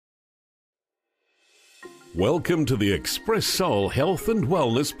Welcome to the Express Soul Health and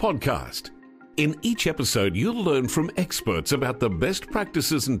Wellness Podcast. In each episode, you'll learn from experts about the best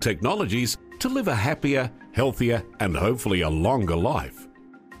practices and technologies to live a happier, healthier, and hopefully a longer life.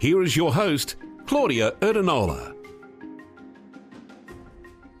 Here is your host, Claudia Erdenola.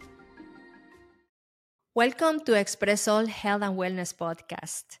 Welcome to Express Soul Health and Wellness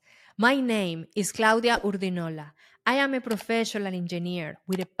Podcast. My name is Claudia Urdinola. I am a professional engineer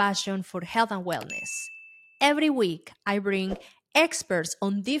with a passion for health and wellness. Every week, I bring experts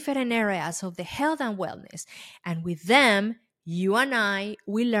on different areas of the health and wellness, and with them, you and I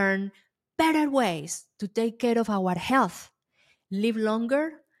will learn better ways to take care of our health, live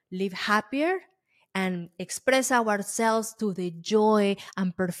longer, live happier, and express ourselves to the joy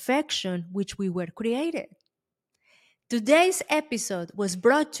and perfection which we were created. Today's episode was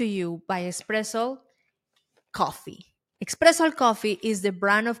brought to you by Espresso Coffee. Espresso Coffee is the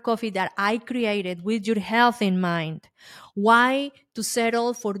brand of coffee that I created with your health in mind. Why to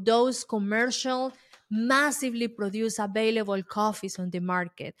settle for those commercial, massively produced available coffees on the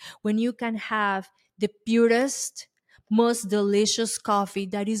market when you can have the purest, most delicious coffee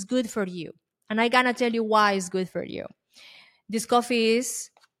that is good for you? And I'm gonna tell you why it's good for you. This coffee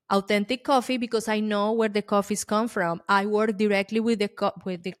is authentic coffee because I know where the coffees come from. I work directly with the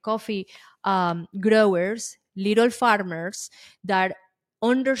coffee growers, little farmers that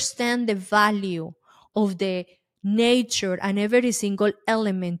understand the value of the nature and every single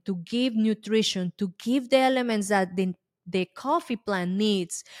element to give nutrition, to give the elements that the coffee plant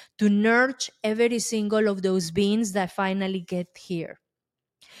needs to nurture every single of those beans that finally get here.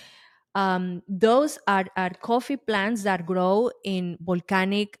 Those are coffee plants that grow in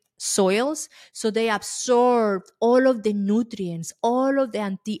volcanic soils, so they absorb all of the nutrients, all of the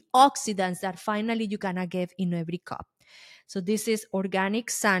antioxidants that finally you gonna get in every cup. So this is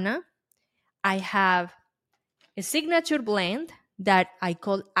organic Sana. I have a signature blend that I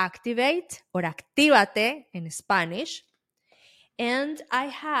call Activate or Actívate in Spanish. And I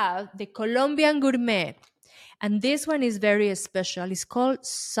have the Colombian Gourmet. And this one is very special. It's called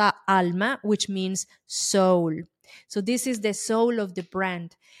Alma, which means soul. So this is the soul of the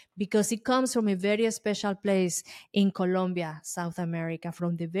brand because it comes from a very special place in Colombia, South America,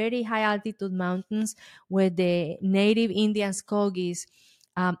 from the very high altitude mountains where the native Indian Skogis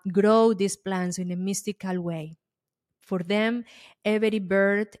grow these plants in a mystical way. For them, every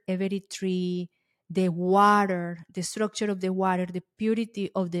bird, every tree, the water, the structure of the water, the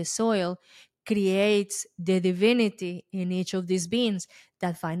purity of the soil creates the divinity in each of these beings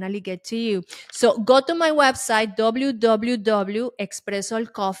that finally get to you. So go to my website,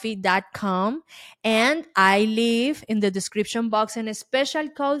 www.expressolcoffee.com, and I leave in the description box a special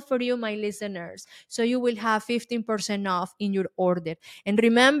code for you, my listeners. So you will have 15% off in your order. And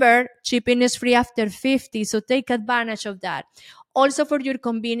remember, shipping is free after 50, so take advantage of that. Also, for your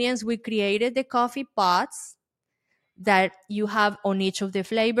convenience, we created the coffee pots that you have on each of the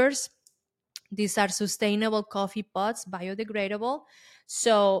flavors. These are sustainable coffee pots, biodegradable.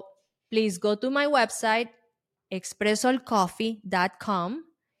 So please go to my website, expressolcoffee.com,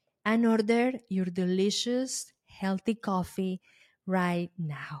 and order your delicious, healthy coffee right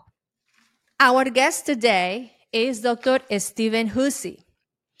now. Our guest today is Dr. Stephen Hussey.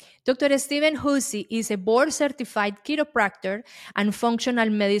 Dr. Stephen Hussey is a board-certified chiropractor and functional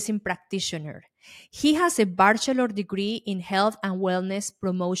medicine practitioner. He has a bachelor's degree in health and wellness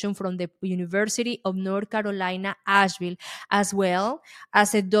promotion from the University of North Carolina, Asheville, as well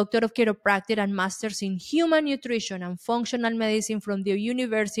as a doctor of chiropractic and master's in human nutrition and functional medicine from the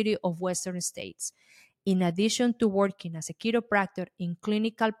University of Western States. In addition to working as a chiropractor in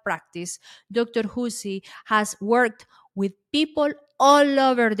clinical practice, Dr. Hussey has worked with people all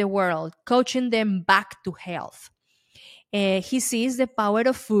over the world, coaching them back to health. He sees the power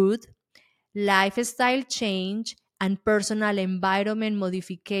of food, lifestyle change, and personal environment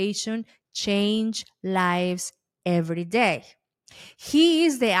modification change lives every day. He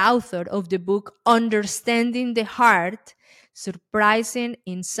is the author of the book Understanding the Heart, Surprising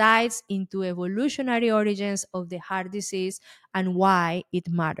Insights into Evolutionary Origins of the Heart Disease and Why It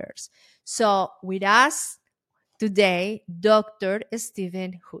Matters. So with us today, Dr.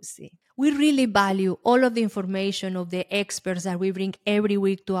 Stephen Hussey. We really value all of the information of the experts that we bring every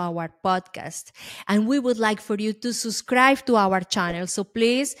week to our podcast. And we would like for you to subscribe to our channel. So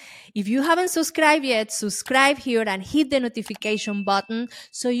please, if you haven't subscribed yet, subscribe here and hit the notification button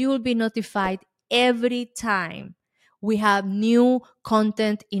so you will be notified every time we have new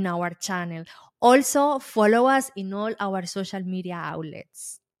content in our channel. Also, follow us in all our social media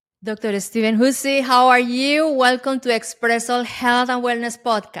outlets. Dr. Stephen Hussey, how are you? Welcome to Express All Health and Wellness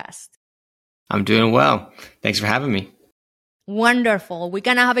Podcast. I'm doing well. Thanks for having me. Wonderful. We're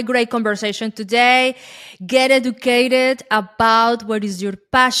going to have a great conversation today. Get educated about what is your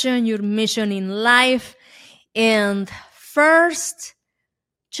passion, your mission in life. And first,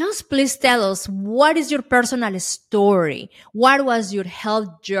 just please tell us, what is your personal story? What was your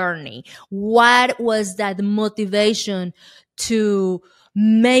health journey? What was that motivation to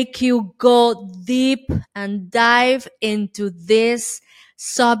make you go deep and dive into this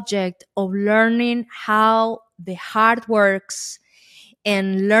subject of learning how the heart works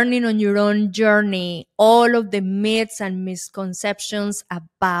and learning on your own journey all of the myths and misconceptions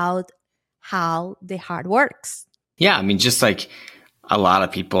about how the heart works? Yeah, I mean, just like a lot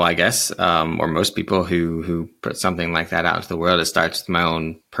of people, I guess, or most people who put something like that out into the world, it starts with my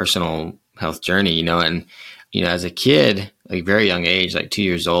own personal health journey, and, as a kid, like very young age, like 2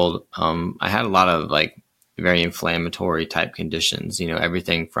 years old, I had a lot of like very inflammatory type conditions,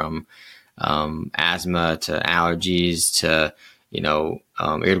 everything from asthma to allergies to,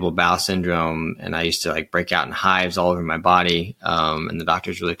 irritable bowel syndrome. And I used to like break out in hives all over my body. And the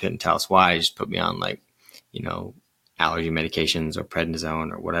doctors really couldn't tell us why. They just put me on like, allergy medications or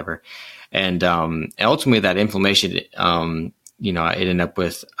prednisone or whatever. And ultimately that inflammation, it ended up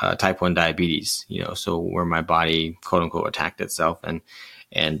with type 1 diabetes, so where my body, quote unquote, attacked itself. And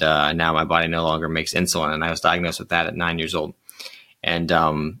now my body no longer makes insulin. And I was diagnosed with that at 9 years old. And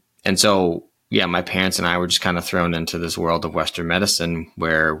so, yeah, my parents and I were just kind of thrown into this world of Western medicine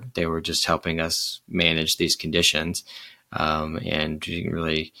where they were just helping us manage these conditions. And didn't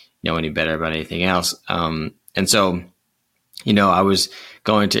really know any better about anything else. And so, I was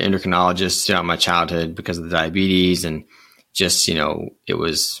going to endocrinologists throughout my childhood because of the diabetes, and just, it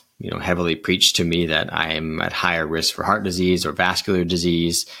was, heavily preached to me that I am at higher risk for heart disease or vascular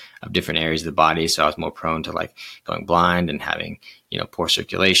disease of different areas of the body. So I was more prone to like going blind and having, poor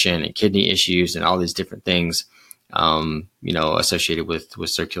circulation and kidney issues and all these different things, associated with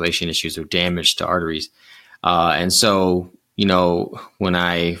circulation issues or damage to arteries. And so, when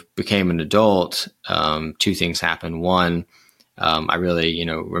I became an adult, two things happened. One, I really,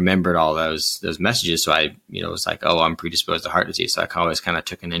 remembered all those messages. So I, was like, oh, I'm predisposed to heart disease. So I always kind of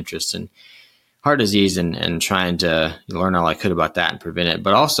took an interest in heart disease and trying to learn all I could about that and prevent it.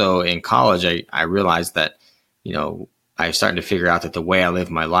 But also in college, I realized that, I started to figure out that the way I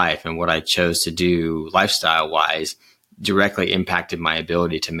live my life and what I chose to do lifestyle wise directly impacted my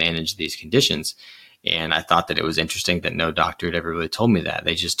ability to manage these conditions. And I thought that it was interesting that no doctor had ever really told me that.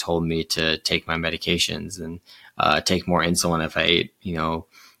 They just told me to take my medications and take more insulin if I ate,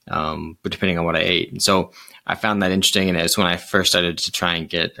 but depending on what I ate. And so I found that interesting. And it's when I first started to try and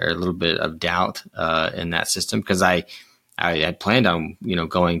get a little bit of doubt in that system, because I had planned on,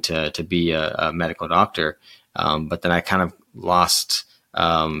 going to be a medical doctor. But then I kind of lost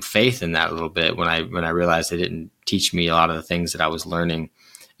faith in that a little bit when I realized they didn't teach me a lot of the things that I was learning,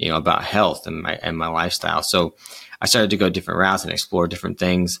 about health and my lifestyle. So I started to go different routes and explore different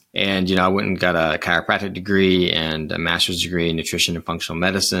things. And, I went and got a chiropractic degree and a master's degree in nutrition and functional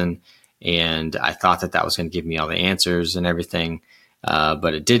medicine. And I thought that was going to give me all the answers and everything.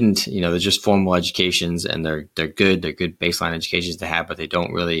 But it didn't. They're just formal educations, and they're good. They're good baseline educations to have, but they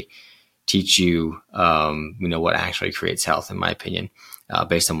don't really teach you, what actually creates health, in my opinion,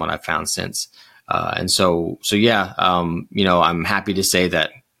 based on what I've found since. And so yeah, I'm happy to say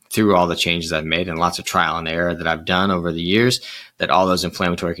that through all the changes I've made and lots of trial and error that I've done over the years, that all those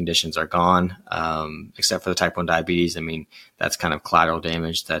inflammatory conditions are gone, except for the type 1 diabetes. I mean, that's kind of collateral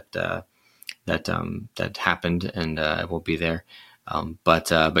damage that happened and will be there.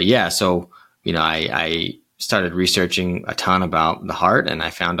 But yeah, so, I started researching a ton about the heart, and I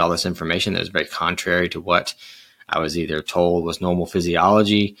found all this information that was very contrary to what I was either told was normal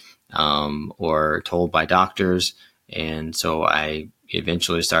physiology, or told by doctors. And so I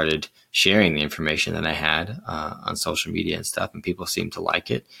eventually started sharing the information that I had on social media and stuff, and people seemed to like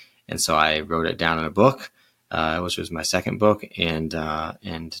it. And so I wrote it down in a book, which was my second book, and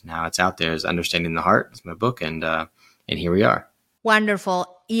now it's out there as Understanding the Heart. It's my book, and here we are. Wonderful.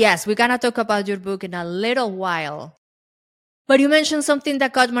 Yes, we're going to talk about your book in a little while. But you mentioned something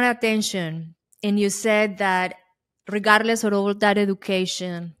that caught my attention, and you said that regardless of all that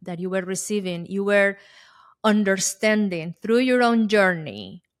education that you were receiving, you were understanding through your own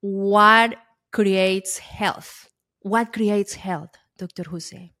journey what creates health. What creates health, Dr.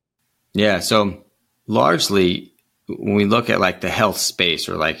 Hussey? Yeah, so largely when we look at like the health space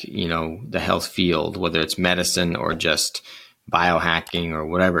or like, the health field, whether it's medicine or just biohacking or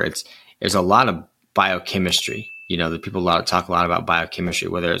whatever, there's a lot of biochemistry. The people talk a lot about biochemistry,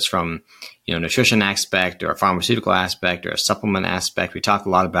 whether it's from, nutrition aspect or a pharmaceutical aspect or a supplement aspect. We talk a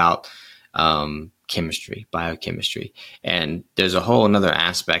lot about chemistry, biochemistry. And there's a whole another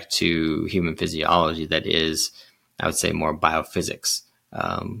aspect to human physiology that is, I would say, more biophysics.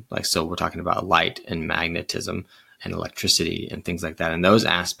 So we're talking about light and magnetism and electricity and things like that. And those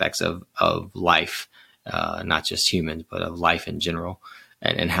aspects of life, not just humans, but of life in general,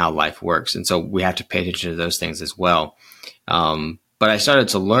 and how life works. And so we have to pay attention to those things as well. But I started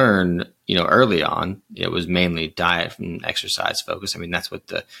to learn, early on, it was mainly diet and exercise focus. I mean, that's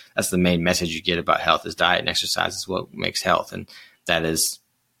the main message you get about health is diet and exercise is what makes health. And that is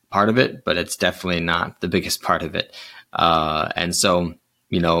part of it, but it's definitely not the biggest part of it. And so,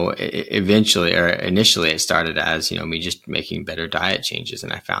 eventually or initially it started as, me just making better diet changes.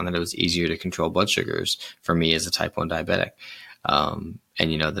 And I found that it was easier to control blood sugars for me as a type 1 diabetic.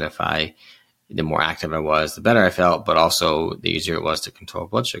 That the more active I was, the better I felt, but also the easier it was to control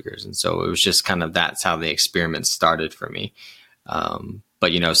blood sugars. And so it was just kind of, that's how the experiment started for me.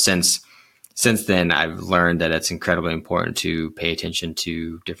 But since then I've learned that it's incredibly important to pay attention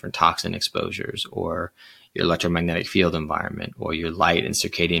to different toxin exposures, or your electromagnetic field environment, or your light and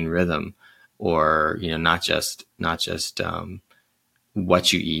circadian rhythm, or, not just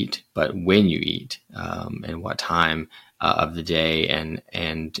what you eat, but when you eat, and what time of the day, and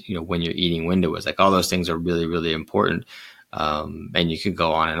when your eating window is. Like, all those things are really, really important. And you could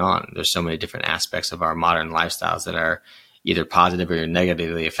go on and on. There's so many different aspects of our modern lifestyles that are either positive or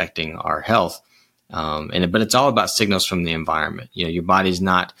negatively affecting our health. But it's all about signals from the environment. Your body's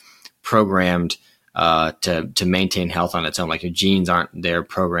not programmed to maintain health on its own. Like, your genes aren't there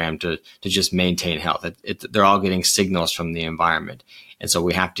programmed to just maintain health. They're all getting signals from the environment. And so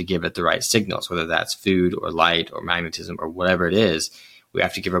we have to give it the right signals, whether that's food or light or magnetism or whatever it is. We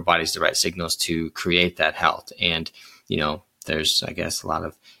have to give our bodies the right signals to create that health. And, there's, I guess, a lot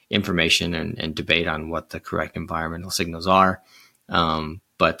of information and debate on what the correct environmental signals are.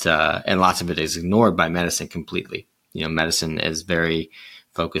 But lots of it is ignored by medicine completely. Medicine is very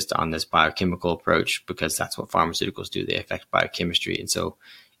focused on this biochemical approach because that's what pharmaceuticals do. They affect biochemistry. And so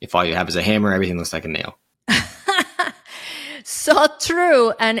if all you have is a hammer, everything looks like a nail. So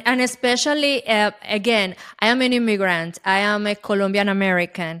true. And especially, again, I am an immigrant. I am a Colombian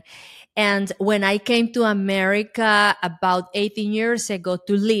American. And when I came to America about 18 years ago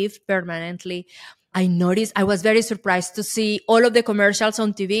to live permanently, I was very surprised to see all of the commercials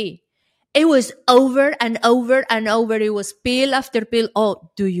on TV. It was over and over and over. It was pill after pill.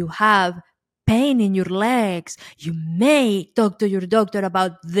 Oh, do you have pain in your legs? You may talk to your doctor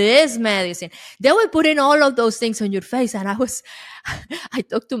about this medicine. They were putting all of those things on your face. And I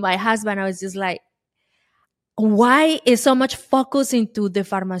talked to my husband. I was just like, why is so much focus into the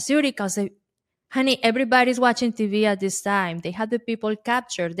pharmaceuticals? Honey, everybody's watching TV at this time. They have the people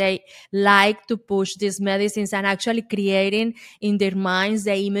captured. They like to push these medicines and actually creating in their minds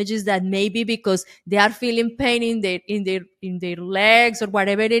the images that maybe because they are feeling pain in their legs or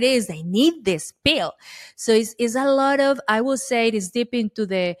whatever it is, they need this pill. So it's a lot of, I would say it is deep into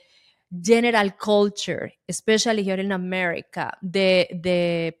the general culture, especially here in America,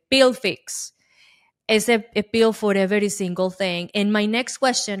 the pill fix. Is a pill for every single thing. And my next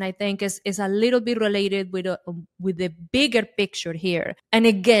question, I think, is a little bit related with the bigger picture here. And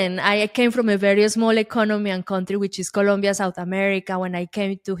again, I came from a very small economy and country, which is Colombia, South America. When I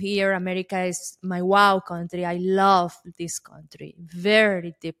came to here, America is my wow country. I love this country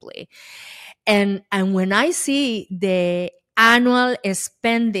very deeply. And when I see the annual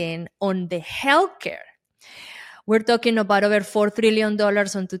spending on the healthcare, we're talking about over $4 trillion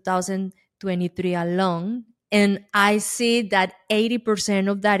on 2023 alone. And I see that 80%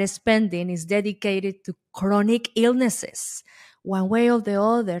 of that spending is dedicated to chronic illnesses, one way or the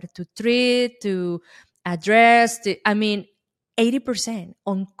other, to treat, to address. 80%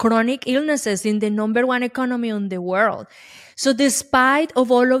 on chronic illnesses in the number one economy in the world. So despite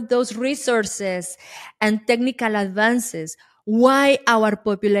of all of those resources and technical advances, why our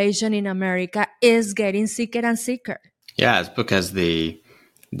population in America is getting sicker and sicker? Yeah, it's because the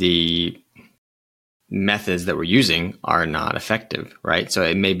methods that we're using are not effective, right? So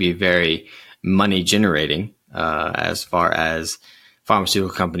it may be very money generating as far as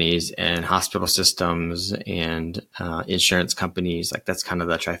pharmaceutical companies and hospital systems and insurance companies. Like, that's kind of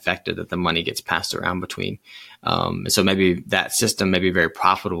the trifecta that the money gets passed around between. So maybe that system may be very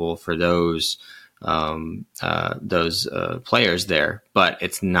profitable for those players there, but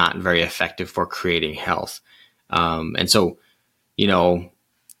it's not very effective for creating health. And so, you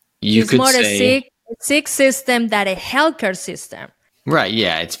it's could more say a sick system than a healthcare system. Right.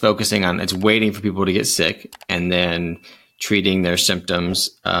 Yeah. It's waiting for people to get sick and then treating their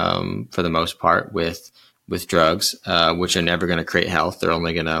symptoms, for the most part with with drugs, which are never going to create health. They're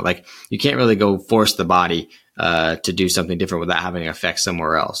only going to, like, you can't really go force the body to do something different without having an effect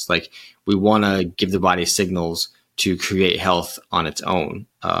somewhere else. Like, we want to give the body signals to create health on its own,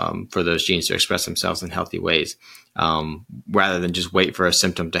 for those genes to express themselves in healthy ways, rather than just wait for a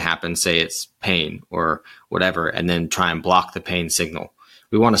symptom to happen, say it's pain or whatever, and then try and block the pain signal.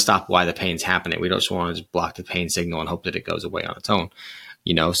 We want to stop why the pain's happening. We don't just want to just block the pain signal and hope that it goes away on its own,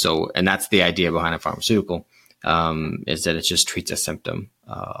 So, and that's the idea behind a pharmaceutical, is that it just treats a symptom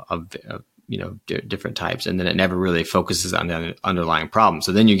of different types, and then it never really focuses on the underlying problem.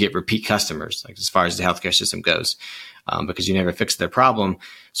 So then you get repeat customers, like as far as the healthcare system goes, because you never fix their problem.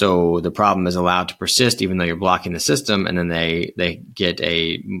 So the problem is allowed to persist, even though you're blocking the system, and then they get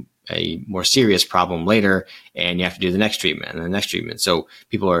a more serious problem later, and you have to do the next treatment and the next treatment. So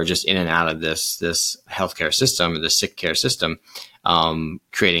people are just in and out of this healthcare system, or the sick care system,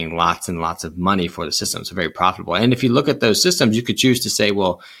 creating lots and lots of money for the system. So very profitable. And if you look at those systems, you could choose to say,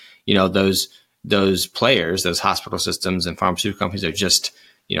 well, those players, those hospital systems and pharmaceutical companies are just,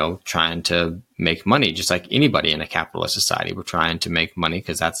 trying to make money, just like anybody in a capitalist society. We're trying to make money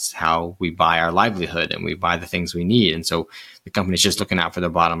because that's how we buy our livelihood and we buy the things we need. And so the company's just looking out for their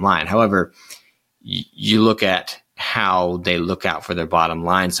bottom line. However, you look at how they look out for their bottom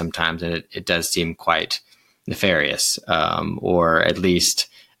line sometimes, and it does seem quite nefarious, or at least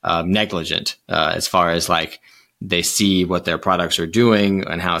negligent, as far as like, they see what their products are doing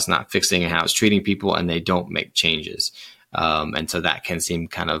and how it's not fixing and how it's treating people, and they don't make changes. And so that can seem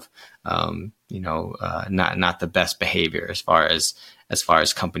kind of, not the best behavior as far as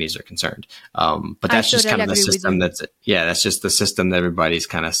companies are concerned. But that's just kind of the system that's just the system that everybody's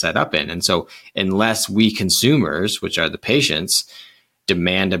kind of set up in. And so unless we consumers, which are the patients,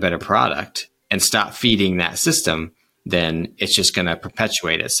 demand a better product and stop feeding that system, then it's just going to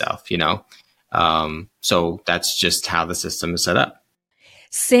perpetuate itself, So that's just how the system is set up.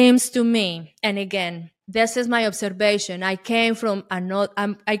 Seems to me, and again, this is my observation. I come from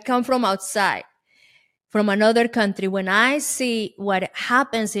outside, from another country. When I see what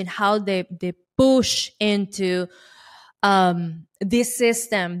happens in how they push into this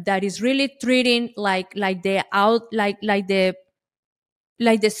system that is really treating like the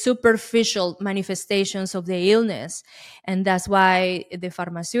superficial manifestations of the illness. And that's why the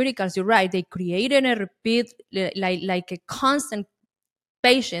pharmaceuticals, you're right, they created a repeat, like a constant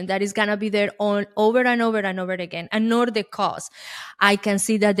patient that is going to be there on over and over and over again, and not the cause. I can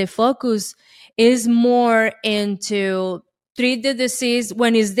see that the focus is more into treat the disease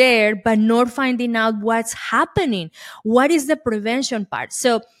when it's there, but not finding out what's happening. What is the prevention part?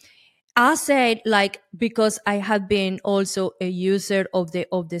 So I said, because I have been also a user of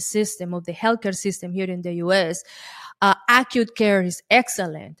the system, of the healthcare system here in the US, acute care is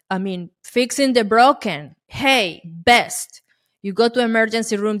excellent. I mean, fixing the broken, hey, best. You go to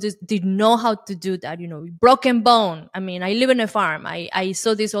emergency room, did know how to do that, broken bone. I mean, I live in a farm. I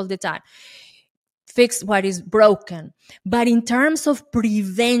saw this all the time. Fix what is broken. But in terms of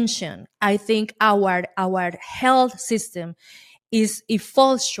prevention, I think our health system it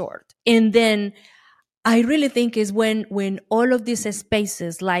falls short. And then I really think is when all of these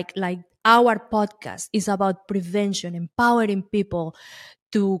spaces like our podcast is about prevention, empowering people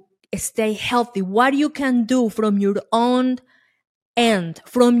to stay healthy, what you can do from your own end,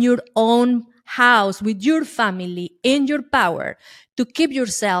 from your own house, with your family, in your power, to keep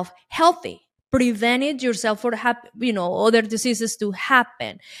yourself healthy, prevent it yourself for other diseases to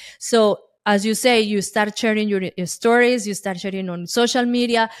happen. So as you say, you start sharing your stories, you start sharing on social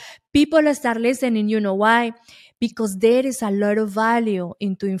media, people start listening. You know why? Because there is a lot of value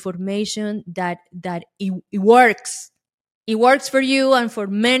into information that it works. It works for you and for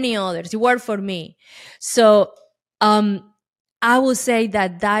many others. It worked for me. So I would say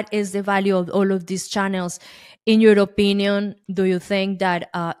that is the value of all of these channels. In your opinion, do you think that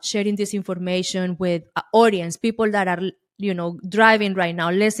sharing this information with audience, people that are driving right now,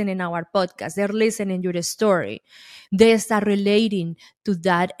 listening to our podcast, they're listening to your story, they start relating to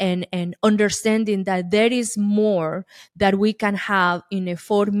that and understanding that there is more that we can have in a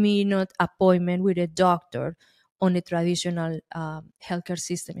 4-minute appointment with a doctor on a traditional healthcare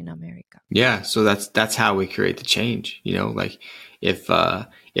system in America. Yeah, so that's how we create the change. If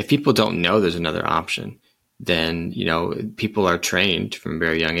people don't know there's another option, then people are trained from a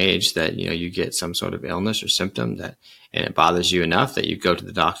very young age that you get some sort of illness or symptom and it bothers you enough that you go to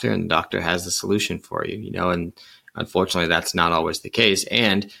the doctor and the doctor has the solution for you. And unfortunately that's not always the case,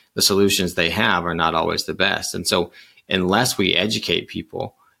 and the solutions they have are not always the best. And so unless we educate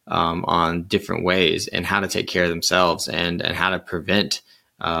people on different ways and how to take care of themselves and how to prevent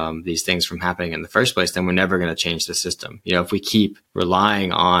these things from happening in the first place, then we're never going to change the system. If we keep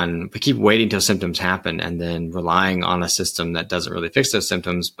waiting till symptoms happen and then relying on a system that doesn't really fix those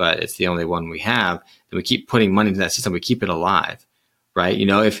symptoms, but it's the only one we have, then we keep putting money into that system. We keep it alive, right?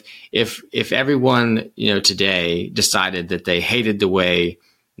 If everyone, today decided that they hated the way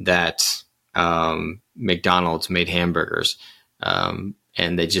that McDonald's made hamburgers,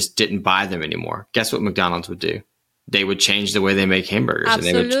 and they just didn't buy them anymore, guess what McDonald's would do? They would change the way they make hamburgers.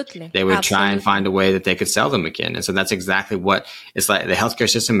 Absolutely. And they would try and find a way that they could sell them again. And so that's exactly what it's like. The healthcare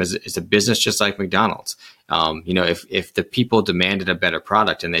system is a business just like McDonald's. If the people demanded a better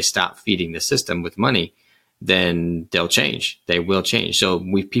product and they stopped feeding the system with money, then they'll change. They will change. So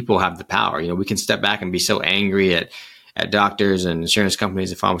people have the power. We can step back and be so angry at doctors and insurance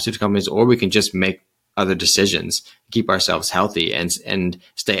companies and pharmaceutical companies, or we can just make other decisions, keep ourselves healthy and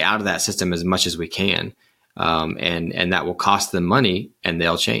stay out of that system as much as we can. And that will cost them money and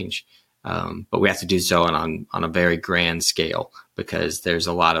they'll change. But we have to do so on a very grand scale because there's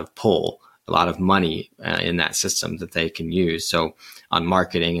a lot of pull, a lot of money in that system that they can use. So on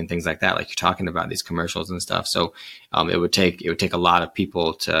marketing and things like that, like you're talking about these commercials and stuff. So it would take a lot of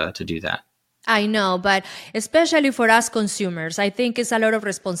people to do that. I know, but especially for us consumers, I think it's a lot of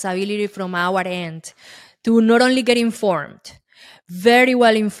responsibility from our end to not only get informed, very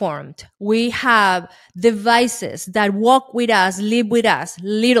well informed. We have devices that walk with us, live with us,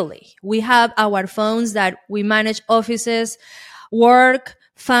 literally. We have our phones that we manage offices, work,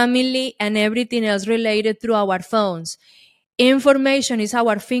 family, and everything else related through our phones. Information is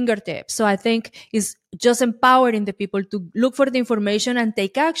our fingertips. So I think it's just empowering the people to look for the information and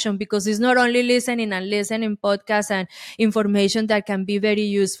take action, because it's not only listening podcasts and information that can be very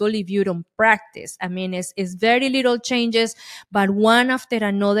useful if you don't practice. I mean, it's very little changes, but one after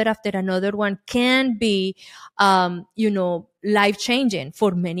another one can be, life changing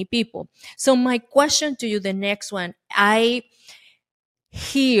for many people. So my question to you, the next one, I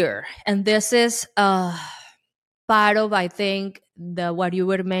hear, and this is, part of, I think, what you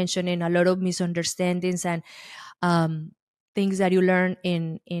were mentioning, a lot of misunderstandings and things that you learn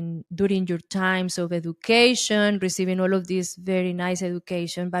in during your times of education, receiving all of this very nice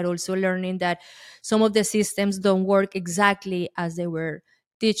education, but also learning that some of the systems don't work exactly as they were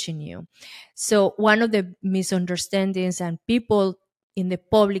teaching you. So one of the misunderstandings and people in the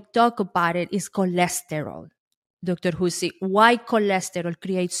public talk about it is cholesterol. Dr. Hussey, why cholesterol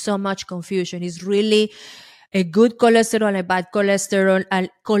creates so much confusion? Is really a good cholesterol and a bad cholesterol, and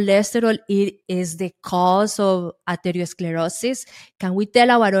cholesterol is the cause of atherosclerosis. Can we tell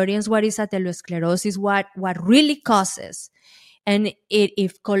our audience what is atherosclerosis, what really causes, and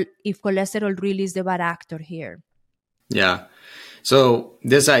if cholesterol really is the bad actor here? Yeah. So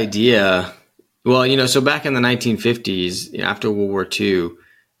this idea, so back in the 1950s, after World War II,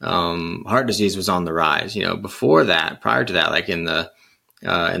 heart disease was on the rise. Before that, prior to that, like in the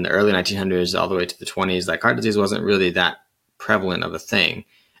early 1900s all the way to the 20s, like heart disease wasn't really that prevalent of a thing.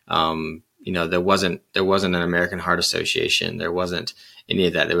 There wasn't an American Heart Association. There wasn't any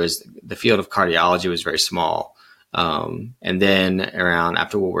of that. The field of cardiology was very small. And then around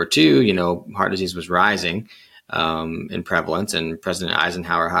after World War II, heart disease was rising in prevalence, and President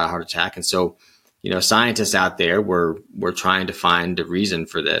Eisenhower had a heart attack. And so, scientists out there were trying to find a reason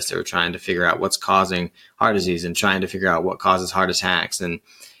for this. They were trying to figure out what's causing heart disease and trying to figure out what causes heart attacks.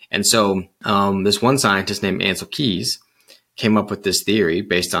 And so this one scientist named Ansel Keys came up with this theory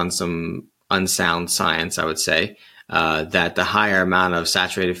based on some unsound science, I would say, that the higher amount of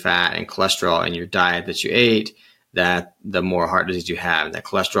saturated fat and cholesterol in your diet that you ate, that the more heart disease you have, that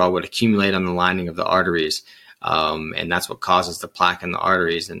cholesterol would accumulate on the lining of the arteries. And that's what causes the plaque in the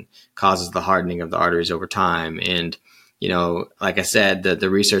arteries and causes the hardening of the arteries over time. And, like I said, the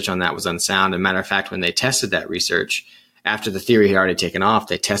research on that was unsound. As a matter of fact, when they tested that research, after the theory had already taken off,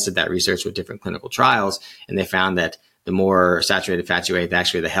 they tested that research with different clinical trials, and they found that the more saturated fats you ate,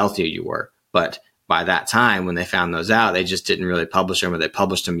 actually the healthier you were. But by that time, when they found those out, they just didn't really publish them, or they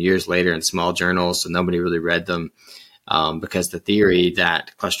published them years later in small journals, so nobody really read them, because the theory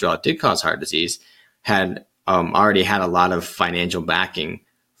that cholesterol did cause heart disease had already had a lot of financial backing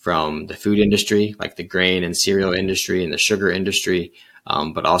from the food industry, like the grain and cereal industry and the sugar industry.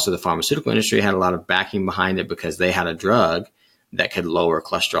 But also the pharmaceutical industry had a lot of backing behind it because they had a drug that could lower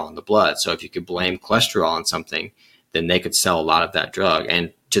cholesterol in the blood. So if you could blame cholesterol on something, then they could sell a lot of that drug.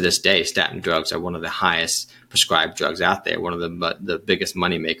 And to this day, statin drugs are one of the highest prescribed drugs out there, one of the biggest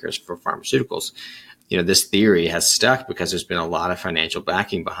money makers for pharmaceuticals. This theory has stuck because there's been a lot of financial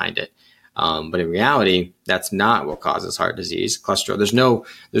backing behind it. But in reality, that's not what causes heart disease. Cholesterol.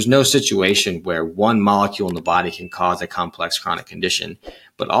 There's no situation where one molecule in the body can cause a complex chronic condition.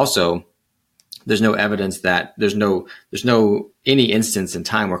 But also, there's no evidence that there's no any instance in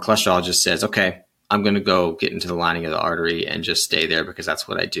time where cholesterol just says, okay, I'm going to go get into the lining of the artery and just stay there because that's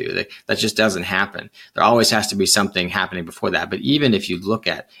what I do. That just doesn't happen. There always has to be something happening before that. But even if you look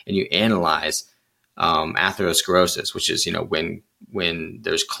at and you analyze atherosclerosis, which is, when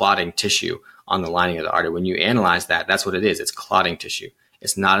there's clotting tissue on the lining of the artery, when you analyze that, that's what it is. It's clotting tissue.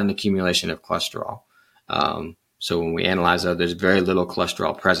 It's not an accumulation of cholesterol. So when we analyze it, there's very little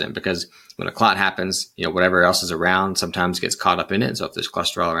cholesterol present because when a clot happens, whatever else is around sometimes gets caught up in it. So if there's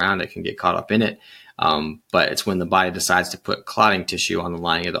cholesterol around, it can get caught up in it. But it's when the body decides to put clotting tissue on the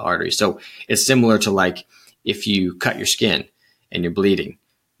lining of the artery. So it's similar to like if you cut your skin and you're bleeding,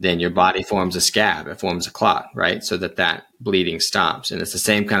 then your body forms a scab. It forms a clot, right? So that bleeding stops. And it's the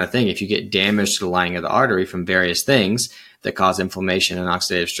same kind of thing. If you get damage to the lining of the artery from various things that cause inflammation and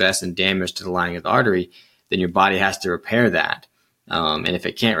oxidative stress and damage to the lining of the artery, then your body has to repair that. And if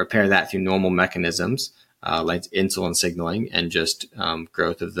it can't repair that through normal mechanisms, like insulin signaling and just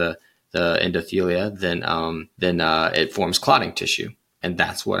growth of the endothelia, then it forms clotting tissue. And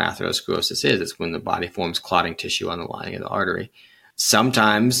that's what atherosclerosis is. It's when the body forms clotting tissue on the lining of the artery.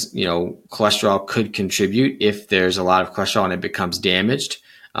 Sometimes, cholesterol could contribute if there's a lot of cholesterol and it becomes damaged.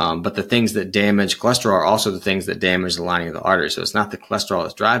 But the things that damage cholesterol are also the things that damage the lining of the artery. So it's not the cholesterol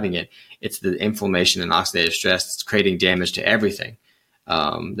that's driving it. It's the inflammation and oxidative stress that's creating damage to everything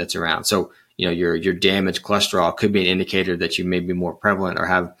that's around. So, your damaged cholesterol could be an indicator that you may be more prevalent or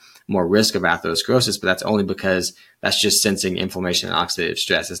have more risk of atherosclerosis, but that's only because that's just sensing inflammation and oxidative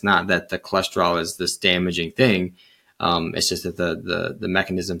stress. It's not that the cholesterol is this damaging thing. It's just that the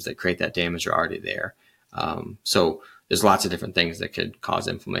mechanisms that create that damage are already there. So there's lots of different things that could cause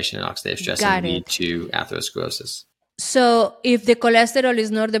inflammation and oxidative stress and lead to atherosclerosis. So if the cholesterol is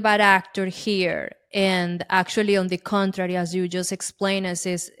not the bad actor here, and actually on the contrary, as you just explained, as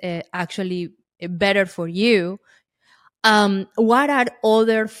is actually better for you, what are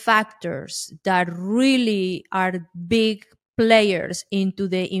other factors that really are big players into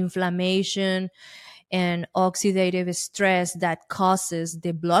the inflammation and oxidative stress that causes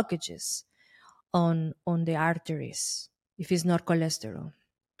the blockages on the arteries if it's not cholesterol?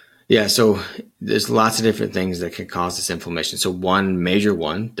 Yeah, so there's lots of different things that can cause this inflammation. So one major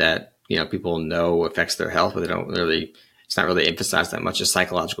one that people know affects their health, but it's not really emphasized that much, is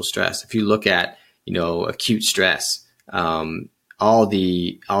psychological stress. If you look at acute stress, all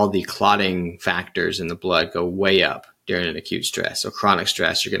the clotting factors in the blood go way up during an acute stress. So chronic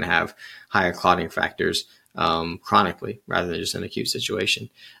stress, you're going to have higher clotting factors chronically rather than just an acute situation.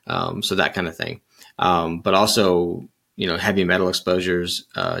 So that kind of thing. But also, heavy metal exposures,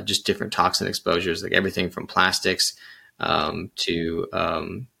 just different toxin exposures, like everything from plastics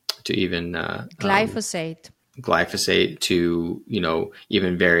to even glyphosate to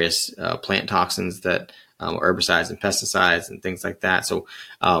even various plant toxins that herbicides and pesticides and things like that. So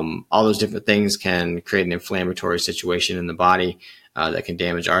all those different things can create an inflammatory situation in the body that can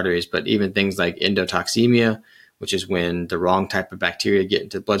damage arteries. But even things like endotoxemia, which is when the wrong type of bacteria get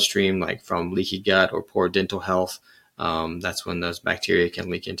into the bloodstream, like from leaky gut or poor dental health, that's when those bacteria can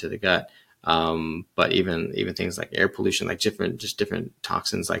leak into the gut. But even things like air pollution, like different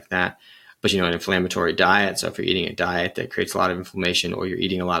toxins like that. But, an inflammatory diet. So if you're eating a diet that creates a lot of inflammation, or you're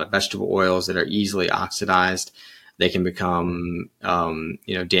eating a lot of vegetable oils that are easily oxidized, they can become,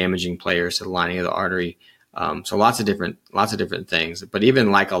 damaging players to the lining of the artery. So lots of different things, but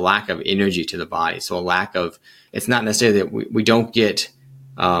even like a lack of energy to the body. So it's not necessarily that we don't get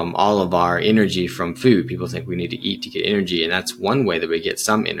all of our energy from food. People think we need to eat to get energy, and that's one way that we get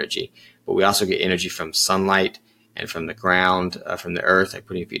some energy. But we also get energy from sunlight and from the ground, from the earth, like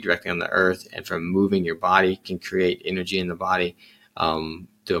putting your feet directly on the earth, and from moving your body can create energy in the body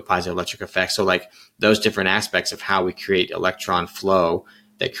through a piezoelectric effect. So like those different aspects of how we create electron flow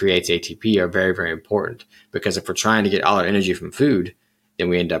that creates ATP are very, very important, because if we're trying to get all our energy from food, then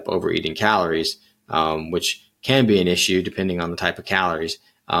we end up overeating calories, which can be an issue depending on the type of calories.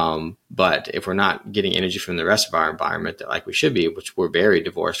 But if we're not getting energy from the rest of our environment like we should be, which we're very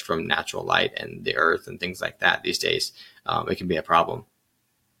divorced from natural light and the earth and things like that these days, it can be a problem.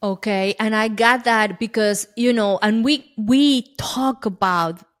 Okay. And I got that because, and we talk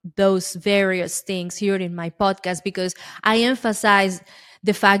about those various things here in my podcast, because I emphasize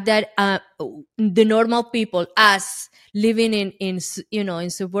the fact that the normal people, us living in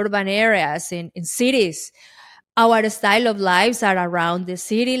suburban areas, in cities, our style of lives are around the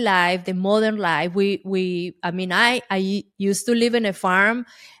city life, the modern life. I used to live in a farm,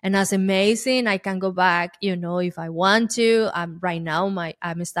 and that's amazing. I can go back, if I want to. Right now,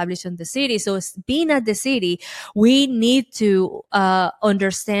 I'm established in the city. So being at the city, we need to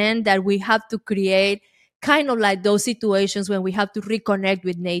understand that we have to create kind of like those situations when we have to reconnect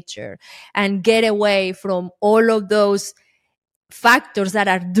with nature and get away from all of those factors that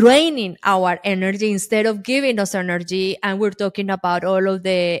are draining our energy instead of giving us energy. And we're talking about all of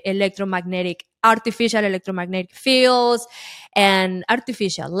the artificial electromagnetic fields and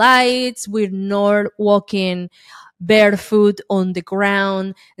artificial lights. We're not walking barefoot on the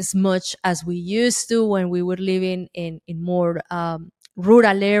ground as much as we used to when we were living in more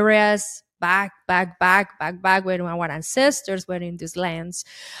rural areas back when our ancestors were in these lands.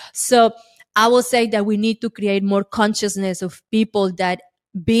 So I will say that we need to create more consciousness of people that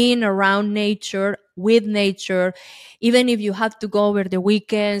being around nature, with nature, even if you have to go over the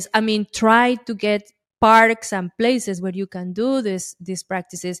weekends, try to get parks and places where you can do these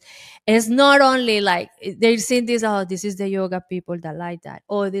practices. It's not only like they're saying this, oh, this is the yoga people that like that.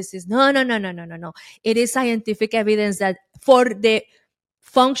 Oh, this is no. It is scientific evidence that for the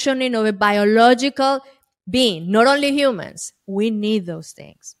functioning of a biological being, not only humans, we need those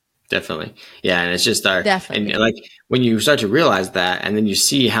things. Definitely. Yeah. And it's just Definitely. and like when you start to realize that, and then you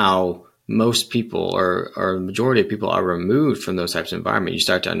see how most people or a majority of people are removed from those types of environment, you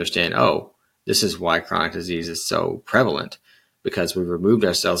start to understand, oh, this is why chronic disease is so prevalent, because we've removed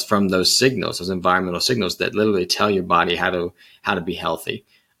ourselves from those signals, those environmental signals that literally tell your body how to be healthy,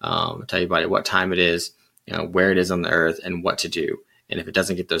 tell your body what time it is, where it is on the earth and what to do. And if it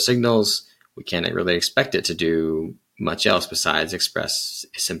doesn't get those signals, we can't really expect it to do much else besides express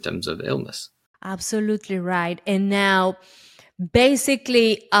symptoms of illness. Absolutely right. And now,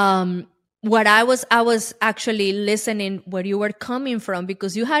 basically, what I was actually listening where you were coming from,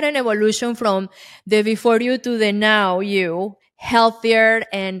 because you had an evolution from the before you to the now you, healthier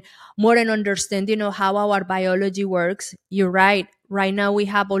and more an understanding of how our biology works. You're right. Right now we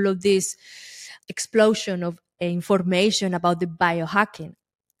have all of this explosion of information about the biohacking.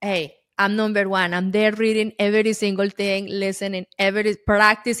 Hey, I'm number one. I'm there reading every single thing, listening,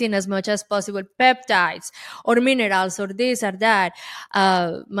 practicing as much as possible peptides or minerals or this or that.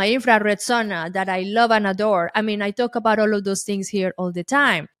 My infrared sauna that I love and adore. I talk about all of those things here all the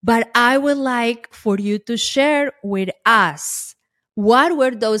time. But I would like for you to share with us what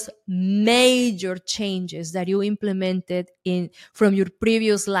were those major changes that you implemented from your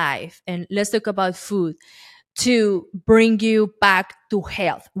previous life? And let's talk about food to bring you back to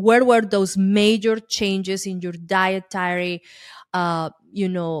health. Where were those major changes in your dietary,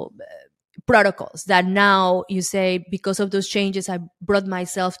 protocols that now you say, because of those changes, I brought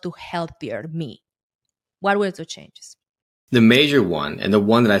myself to healthier me? What were those changes? The major one, and the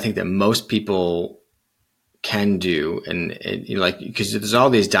one that I think that most people can do, and because there's all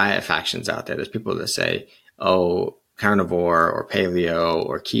these diet factions out there. There's people that say, oh, carnivore or paleo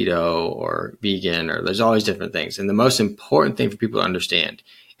or keto or vegan, or there's all these different things. And the most important thing for people to understand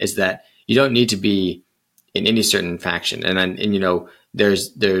is that you don't need to be in any certain faction. And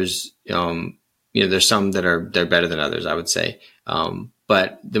there's some they're better than others, I would say.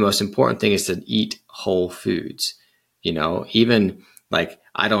 But the most important thing is to eat whole foods. Even like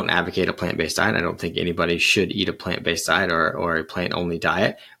I don't advocate a plant-based diet. I don't think anybody should eat a plant-based diet or a plant-only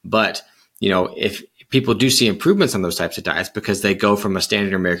diet. But, if people do see improvements on those types of diets because they go from a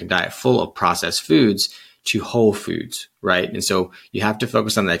standard American diet full of processed foods to whole foods, right? And so you have to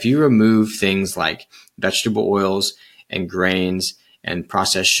focus on that. If you remove things like vegetable oils and grains and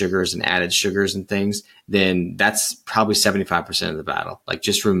processed sugars and added sugars and things, then that's probably 75% of the battle. Like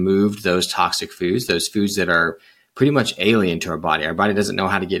just remove those toxic foods, those foods that are pretty much alien to our body. Our body doesn't know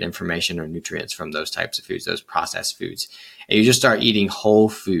how to get information or nutrients from those types of foods, those processed foods. And you just start eating whole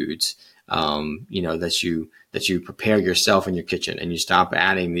foods, that you prepare yourself in your kitchen, and you stop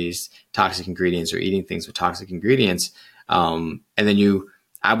adding these toxic ingredients or eating things with toxic ingredients. And then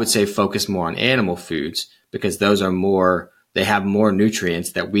I would say focus more on animal foods, because those they have more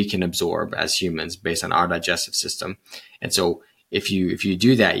nutrients that we can absorb as humans based on our digestive system. And so if you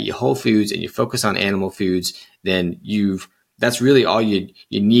do that, you eat whole foods and you focus on animal foods, then that's really all you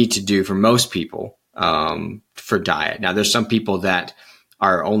need to do for most people, for diet. Now, there's some people that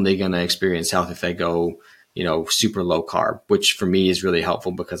are only going to experience health if they go, super low carb, which for me is really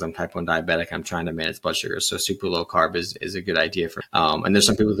helpful because I'm type 1 diabetic. I'm trying to manage blood sugar. So super low carb is a good idea and there's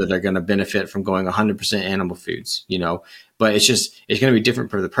some people that are going to benefit from going 100% animal foods, but it's going to be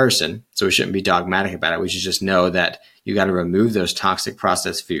different for the person. So we shouldn't be dogmatic about it. We should just know that you got to remove those toxic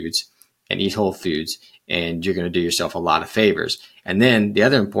processed foods and eat whole foods and you're going to do yourself a lot of favors. And then the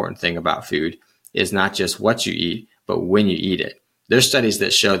other important thing about food is not just what you eat, but when you eat it. There's studies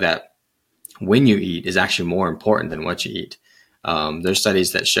that show that when you eat is actually more important than what you eat. There's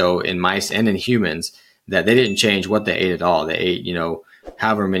studies that show in mice and in humans that they didn't change what they ate at all. They ate,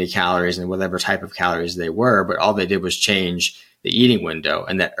 however many calories and whatever type of calories they were, but all they did was change the eating window,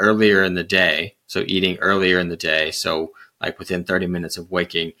 and that earlier in the day, so eating earlier in the day, so like within 30 minutes of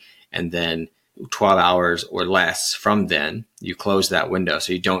waking, and then 12 hours or less from then, you close that window.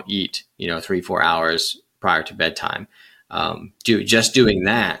 So you don't eat, 3-4 hours prior to bedtime. Just doing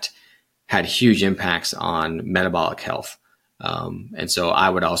that had huge impacts on metabolic health. And so I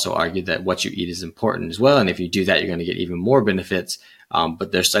would also argue that what you eat is important as well. And if you do that, you're going to get even more benefits.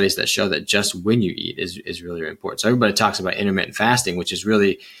 But there's studies that show that just when you eat is really important. So everybody talks about intermittent fasting, which is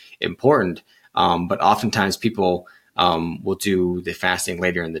really important. But oftentimes people will do the fasting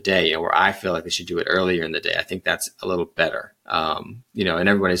later in the day, where I feel like they should do it earlier in the day. I think that's a little better. And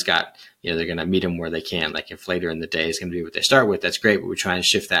everybody's got, they're going to meet them where they can. Like if later in the day is going to be what they start with, that's great. But we try and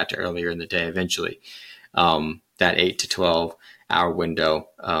shift that to earlier in the day eventually. That 8 to 12 hour window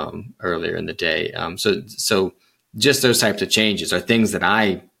earlier in the day. So just those types of changes are things that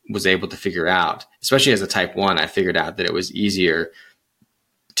I was able to figure out, especially as a type 1. I figured out that it was easier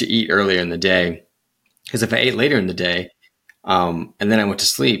to eat earlier in the day, because if I ate later in the day and then I went to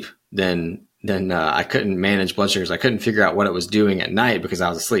sleep, then I couldn't manage blood sugars. I couldn't figure out what it was doing at night because I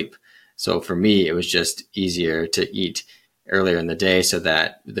was asleep. So for me, it was just easier to eat earlier in the day, so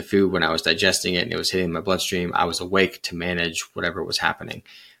that the food, when I was digesting it and it was hitting my bloodstream, I was awake to manage whatever was happening.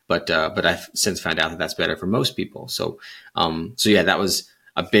 But I've since found out that that's better for most people. So yeah, that was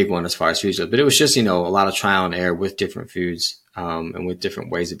a big one as far as foods go. But it was just, a lot of trial and error with different foods and with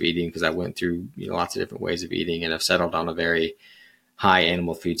different ways of eating, because I went through, lots of different ways of eating, and I've settled on a very high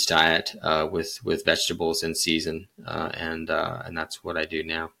animal foods diet with vegetables in season. And that's what I do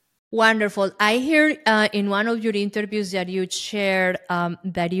now. Wonderful. I hear in one of your interviews that you shared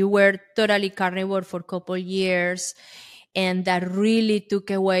that you were totally carnivore for a couple years, and that really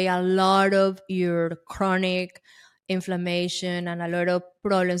took away a lot of your chronic inflammation and a lot of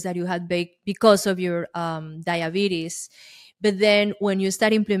problems that you had because of your diabetes. But then when you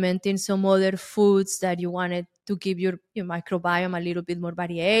start implementing some other foods that you wanted to give your microbiome a little bit more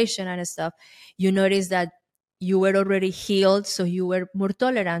variation and stuff, you notice that you were already healed, so you were more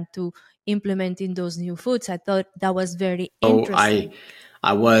tolerant to implementing those new foods. I thought that was very interesting.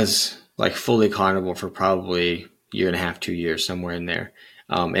 I was like fully carnivore for probably 1.5 to 2 years, somewhere in there.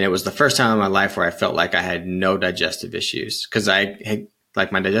 And it was the first time in my life where I felt like I had no digestive issues, because I had,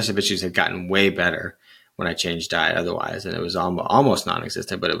 like, my digestive issues had gotten way better when I changed diet otherwise. And it was almost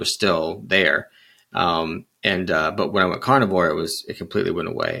non-existent, but it was still there. But when I went carnivore, it completely went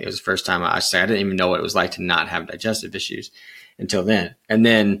away. It was the first time I didn't even know what it was like to not have digestive issues until then. And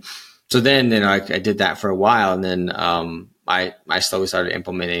then, I did that for a while. And then, I slowly started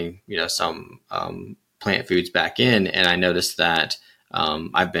implementing, some, plant foods back in. And I noticed that,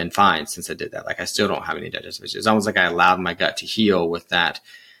 I've been fine since I did that. Like, I still don't have any digestive issues. It's almost like I allowed my gut to heal with that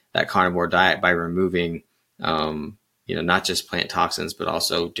carnivore diet by removing, not just plant toxins, but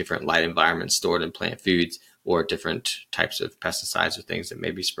also different light environments stored in plant foods, or different types of pesticides or things that may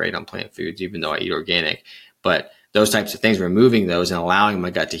be sprayed on plant foods, even though I eat organic. But those types of things, removing those and allowing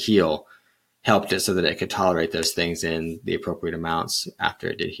my gut to heal, helped it so that it could tolerate those things in the appropriate amounts after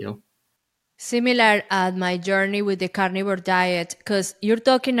it did heal. Similar at my journey with the carnivore diet, because you're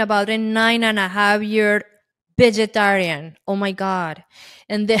talking about a 9.5-year vegetarian. Oh my God.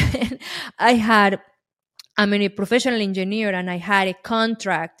 And then I'm a professional engineer, and I had a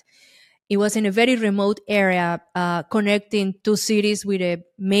contract. It was in a very remote area connecting two cities with a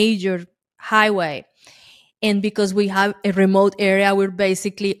major highway. And because we have a remote area, we're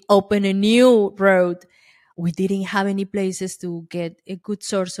basically open a new road. We didn't have any places to get a good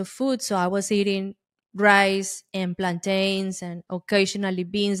source of food. So I was eating rice and plantains and occasionally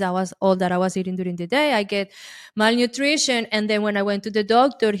beans. That was all that I was eating during the day. I get malnutrition. And then when I went to the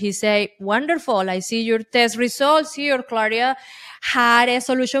doctor, he said, "Wonderful. I see your test results here, Claudia. Had a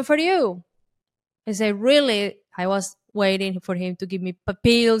solution for you." I said, "Really?" I was waiting for him to give me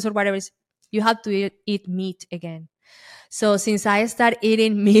pills or whatever. You have to eat meat again. So since I started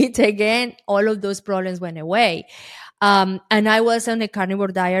eating meat again, all of those problems went away. And I was on a carnivore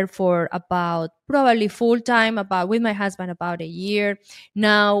diet for about probably full time, with my husband, about a year.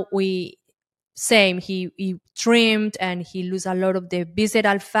 Now he trimmed and he lose a lot of the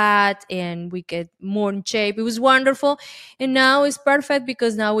visceral fat, and we get more in shape. It was wonderful. And now it's perfect,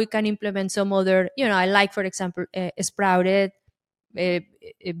 because now we can implement some other, I like, for example, sprouted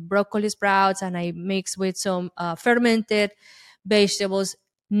broccoli sprouts, and I mix with some fermented vegetables.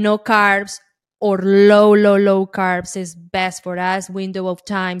 No carbs or low carbs is best for us. Window of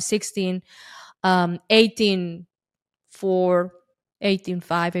time 16, 18 for 18.5,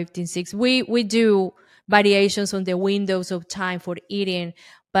 18.6. We do variations on the windows of time for eating,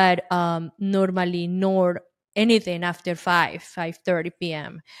 but normally nor anything after 5:30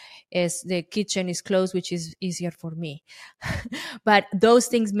 p.m. is the kitchen is closed, which is easier for me. But those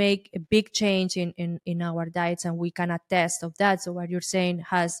things make a big change in our diets, and we can attest of that. So what you're saying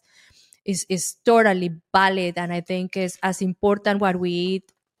is totally valid, and I think is as important what we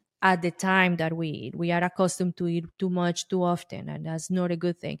eat at the time that we eat. We are accustomed to eat too much too often, and that's not a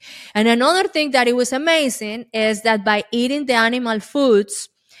good thing. And another thing that it was amazing is that by eating the animal foods,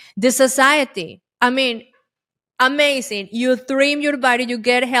 the society, I mean, amazing. You trim your body, you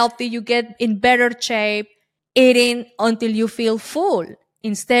get healthy, you get in better shape, eating until you feel full.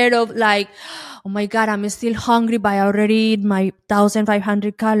 Instead of like, oh my God, I'm still hungry, but I already eat my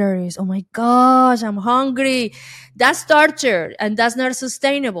 1,500 calories. Oh my gosh, I'm hungry. That's torture, and that's not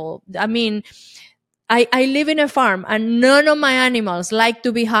sustainable. I mean, I live in a farm, and none of my animals like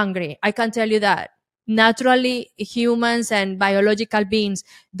to be hungry. I can tell you that. Naturally, humans and biological beings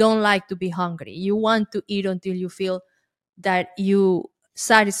don't like to be hungry. You want to eat until you feel that you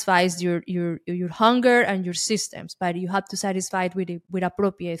satisfies your hunger and your systems, but you have to satisfy it with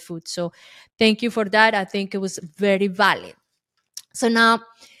appropriate food. So thank you for that. I think it was very valid. So now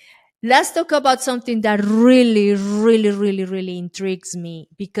let's talk about something that really intrigues me,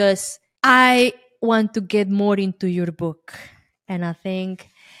 because I want to get more into your book. And I think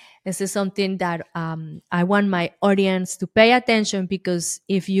this is something that I want my audience to pay attention, because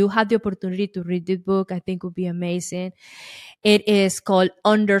if you have the opportunity to read this book, I think it would be amazing. It is called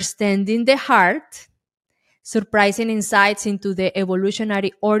Understanding the Heart: Surprising Insights into the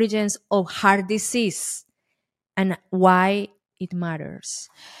Evolutionary Origins of Heart Disease and Why It Matters.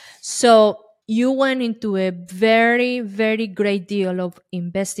 So you went into a very great deal of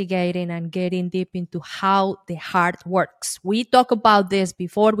investigating and getting deep into how the heart works. We talked about this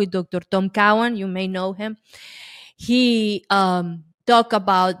before with Dr. Tom Cowan. You may know him. He talked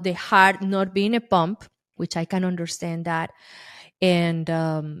about the heart not being a pump, which I can understand that, and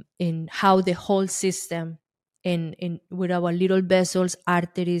in how the whole system in with our little vessels,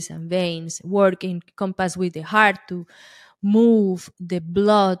 arteries, and veins work in compass with the heart to move the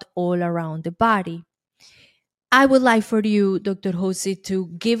blood all around the body. I would like for you, Dr. Hussey, to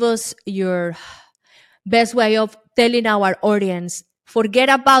give us your best way of telling our audience, forget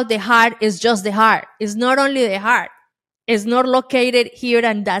about the heart, it's just the heart. It's not only the heart. It's not located here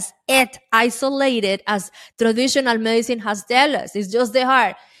and that's it, isolated as traditional medicine has told us. It's just the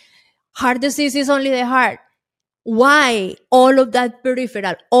heart. Heart disease is only the heart. Why all of that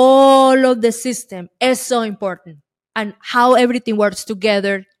peripheral, all of the system is so important, and how everything works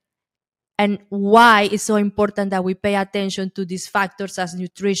together, and why it's so important that we pay attention to these factors as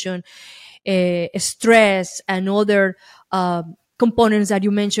nutrition, stress, and other components that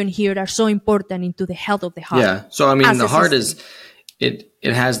you mentioned here are so important into the health of the heart. Yeah. So, I mean, the heart system it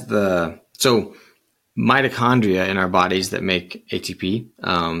has so mitochondria in our bodies that make ATP.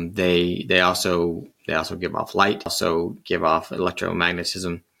 They also give off light, also give off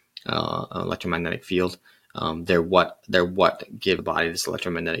electromagnetism, electromagnetic field. They're what give the body this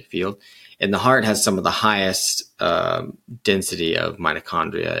electromagnetic field. And the heart has some of the highest density of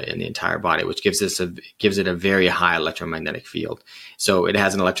mitochondria in the entire body, which gives it a very high electromagnetic field. So it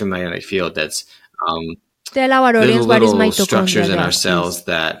has an electromagnetic field that's tell our audience what is mitochondria structures in our cells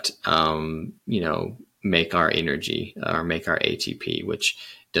that make our energy or make our ATP, which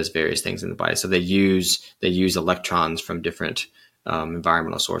does various things in the body. So they use electrons from different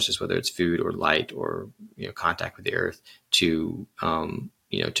environmental sources, whether it's food or light or contact with the earth, to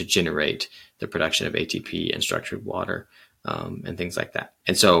generate the production of ATP and structured water and things like that.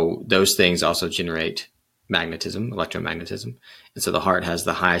 And so those things also generate electromagnetism. And so the heart has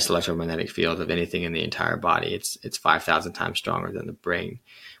the highest electromagnetic field of anything in the entire body. It's 5,000 times stronger than the brain,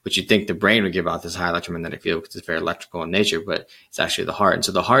 which you'd think the brain would give out this high electromagnetic field because it's very electrical in nature, but it's actually the heart. And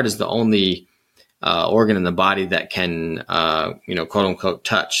so the heart is the only organ in the body that can, quote unquote,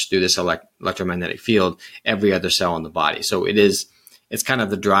 touch through this electromagnetic field every other cell in the body. So it's kind of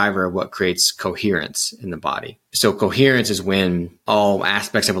the driver of what creates coherence in the body. So coherence is when all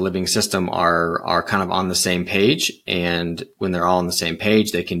aspects of a living system are kind of on the same page. And when they're all on the same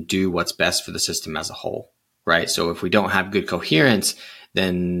page, they can do what's best for the system as a whole, right? So if we don't have good coherence,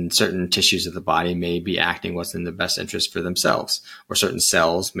 then certain tissues of the body may be acting what's in the best interest for themselves, or certain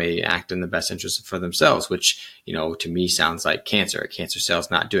cells may act in the best interest for themselves, which, to me sounds like cancer. A cancer cell is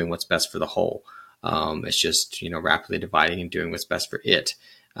not doing what's best for the whole. It's just, rapidly dividing and doing what's best for it.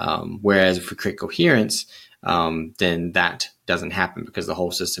 Whereas if we create coherence, then that doesn't happen, because the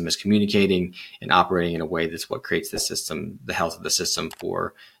whole system is communicating and operating in a way that's what creates the system, the health of the system,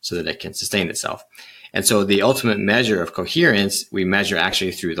 so that it can sustain itself. And so the ultimate measure of coherence, we measure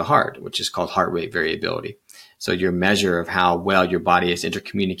actually through the heart, which is called heart rate variability. So your measure of how well your body is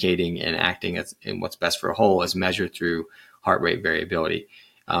intercommunicating and acting in what's best for a whole is measured through heart rate variability.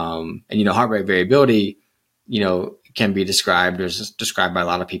 And heart rate variability, can be described by a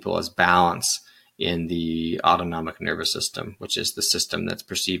lot of people as balance in the autonomic nervous system, which is the system that's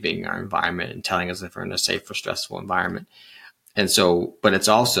perceiving our environment and telling us if we're in a safe or stressful environment. And so, but it's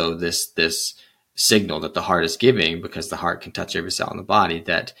also this signal that the heart is giving, because the heart can touch every cell in the body,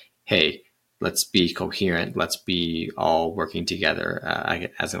 that, hey, let's be coherent. Let's be all working together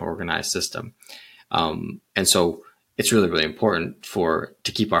as an organized system. And so it's really, really important to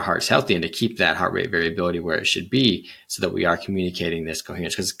keep our hearts healthy and to keep that heart rate variability where it should be, so that we are communicating this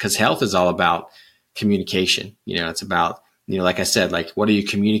coherence. Because health is all about communication. It's about, like I said, like, what are you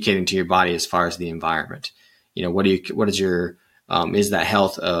communicating to your body as far as the environment? Is that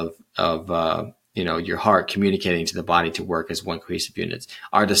health of your heart communicating to the body to work as one cohesive unit?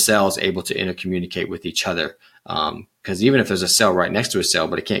 Are the cells able to intercommunicate with each other? Because even if there's a cell right next to a cell,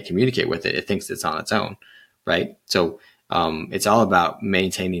 but it can't communicate with it, it thinks it's on its own, right? So it's all about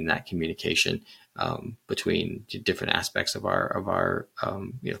maintaining that communication between different aspects of our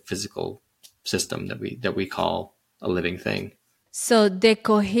physical system that we call a living thing. So the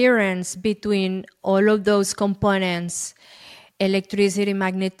coherence between all of those components, electricity,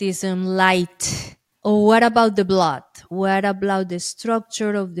 magnetism, light. Or what about the blood? What about the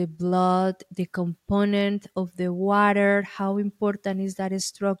structure of the blood, the component of the water? How important is that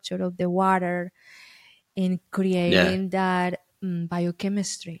structure of the water in creating that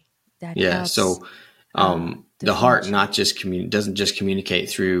biochemistry that helps? So the heart not just doesn't just communicate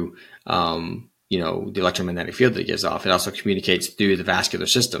through the electromagnetic field that it gives off. It also communicates through the vascular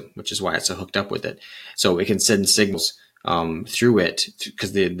system, which is why it's so hooked up with it. So it can send signals through it,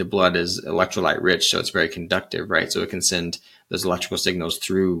 because the blood is electrolyte rich, so it's very conductive, right? So it can send those electrical signals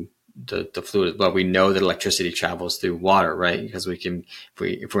through the fluid. But we know that electricity travels through water, right? Because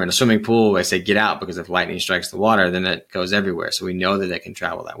if we're in a swimming pool, I say get out, because if lightning strikes the water, then it goes everywhere. So we know that it can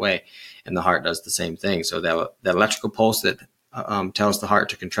travel that way, and the heart does the same thing. So that electrical pulse that tells the heart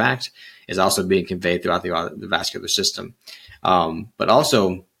to contract is also being conveyed throughout the vascular system. But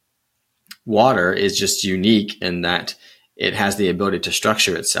also, water is just unique in that it has the ability to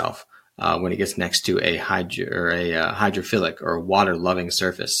structure itself when it gets next to a hydrophilic or water-loving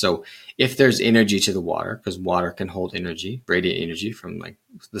surface. So if there's energy to the water, because water can hold energy, radiant energy from like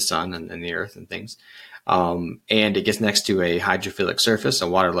the sun and the earth and things, and it gets next to a hydrophilic surface, a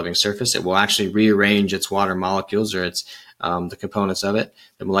water-loving surface, it will actually rearrange its water molecules, or its the components of it,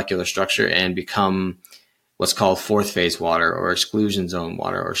 the molecular structure, and become what's called fourth phase water, or exclusion zone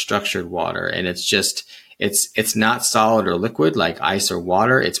water, or structured water. And it's not solid or liquid like ice or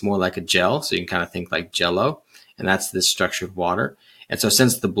water. It's more like a gel. So you can kind of think like Jell-O, and that's this structured water. And so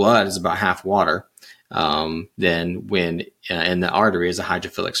since the blood is about half water, then when in the artery is a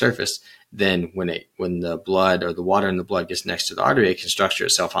hydrophilic surface, then when the blood or the water in the blood gets next to the artery, it can structure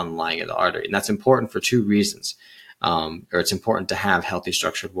itself on the lining of the artery. And that's important for two reasons. It's important to have healthy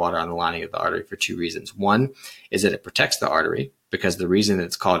structured water on the lining of the artery for two reasons. One is that it protects the artery, because the reason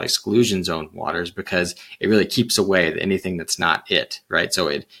it's called exclusion zone water is because it really keeps away anything that's not it, right? So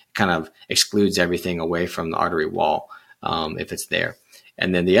it kind of excludes everything away from the artery wall if it's there.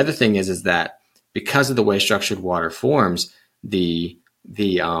 And then the other thing is that because of the way structured water forms, the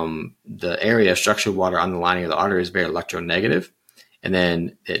area of structured water on the lining of the artery is very electronegative, and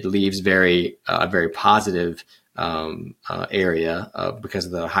then it leaves a very positive area because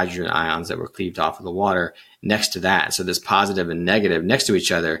of the hydrogen ions that were cleaved off of the water next to that. So this positive and negative next to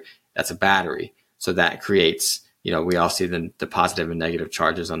each other, that's a battery. So that creates, we all see the positive and negative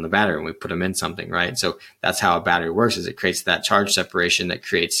charges on the battery when we put them in something, right? So that's how a battery works, is it creates that charge separation that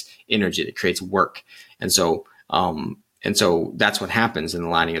creates energy, that creates work. And so that's what happens in the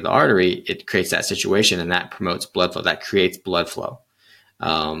lining of the artery. It creates that situation, and that promotes blood flow. That creates blood flow.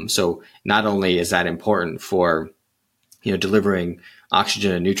 So not only is that important for, delivering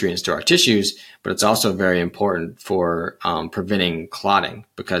oxygen and nutrients to our tissues, but it's also very important for preventing clotting,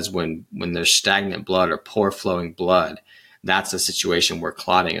 because when there's stagnant blood or poor flowing blood, that's a situation where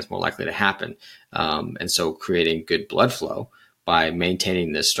clotting is more likely to happen. And so creating good blood flow by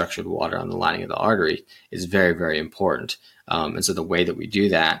maintaining this structured water on the lining of the artery is very, very important. And so the way that we do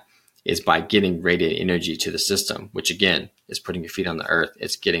that is by getting radiant energy to the system, which again is putting your feet on the earth.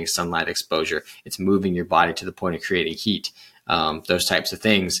 It's getting sunlight exposure. It's moving your body to the point of creating heat. Those types of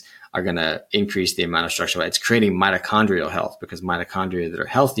things are going to increase the amount of structural. It's creating mitochondrial health, because mitochondria that are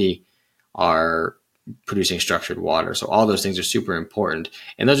healthy are producing structured water. So all those things are super important.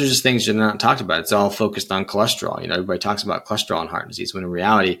 And those are just things that are not talked about. It's all focused on cholesterol. Everybody talks about cholesterol and heart disease, when in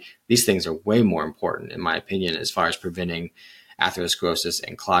reality, these things are way more important, in my opinion, as far as preventing atherosclerosis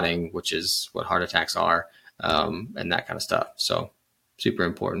and clotting, which is what heart attacks are, and that kind of stuff. So super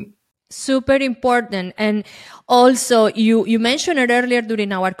important. Super important. And also, you mentioned it earlier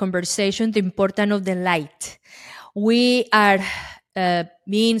during our conversation, the importance of the light. We are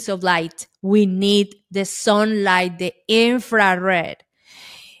means of light. We need the sunlight, the infrared.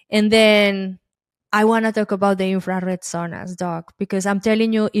 And then I want to talk about the infrared saunas, Doc, because I'm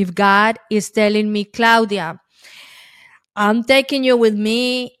telling you, if God is telling me, Claudia, I'm taking you with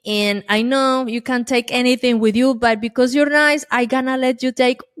me, and I know you can't take anything with you, but because you're nice, I gonna let you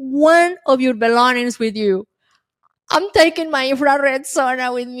take one of your belongings with you. I'm taking my infrared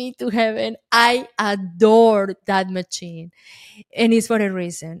sauna with me to heaven. I adore that machine. And it's for a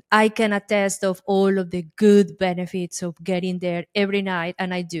reason. I can attest of all of the good benefits of getting there every night,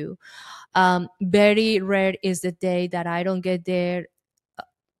 and I do. Very rare is the day that I don't get there.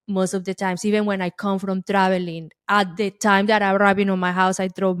 Most of the times, even when I come from traveling, at the time that I'm arriving on my house, I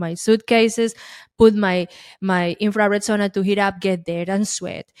throw my suitcases, put my infrared sauna to heat up, get there and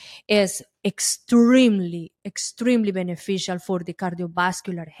sweat. It's extremely, extremely beneficial for the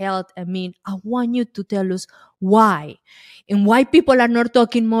cardiovascular health. I mean, I want you to tell us why, and why people are not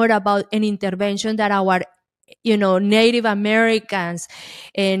talking more about an intervention that our Native Americans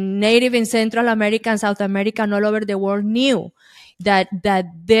and Native in Central America and South America and all over the world knew that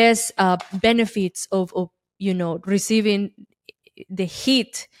there's benefits of receiving the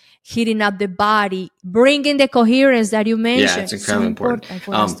heating up the body, bringing the coherence that you mentioned. Yeah, it's incredibly important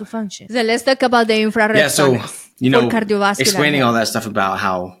for us to function. So let's talk about the infrared. Yeah, so for cardiovascular explaining health. all that stuff about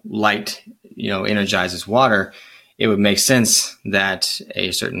how light energizes water, it would make sense that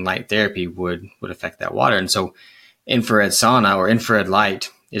a certain light therapy would affect that water. And so infrared sauna or infrared light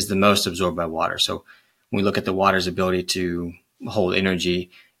is the most absorbed by water. So when we look at the water's ability to hold energy,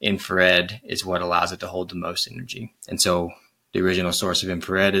 infrared is what allows it to hold the most energy. And so the original source of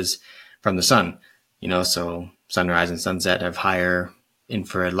infrared is from the sun, so sunrise and sunset have higher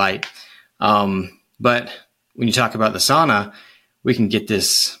infrared light. But when you talk about the sauna, we can get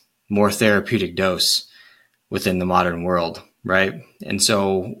this more therapeutic dose within the modern world, right? And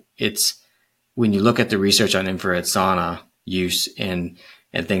so it's, when you look at the research on infrared sauna use and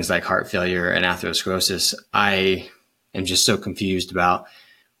things like heart failure and atherosclerosis, I am just so confused about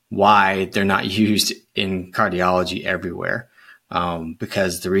why they're not used in cardiology everywhere,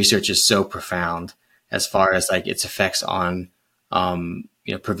 because the research is so profound as far as like its effects on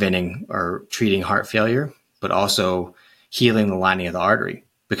preventing or treating heart failure, but also healing the lining of the artery,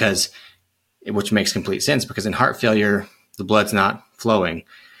 which makes complete sense, because in heart failure, the blood's not flowing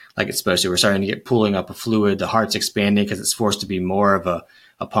like it's supposed to. We're starting to get pooling up a fluid. The heart's expanding because it's forced to be more of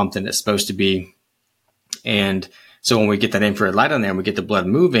a pump than it's supposed to be. And so when we get that infrared light on there and we get the blood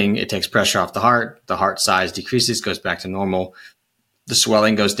moving, it takes pressure off the heart size decreases, goes back to normal. The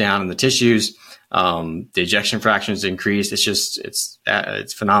swelling goes down in the tissues. The ejection fractions increase.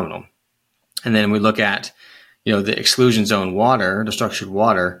 It's phenomenal. And then we look at, the exclusion zone water, the structured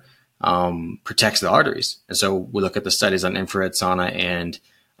water, protects the arteries. And so we look at the studies on infrared sauna and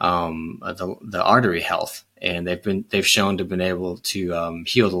the artery health, and they've shown to have been able to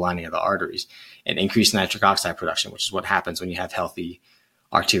heal the lining of the arteries and increase nitric oxide production, which is what happens when you have healthy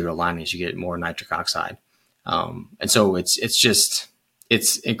arterial linings. You get more nitric oxide, and so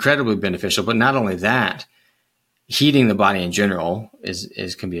it's incredibly beneficial. But not only that, heating the body in general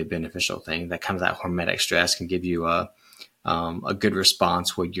can be a beneficial thing. That hormetic stress can give you a good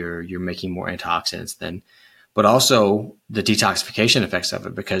response where you're making more antioxidants than. But also the detoxification effects of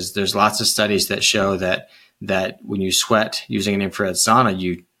it, because there's lots of studies that show that when you sweat using an infrared sauna,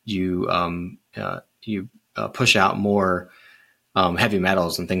 you push out more heavy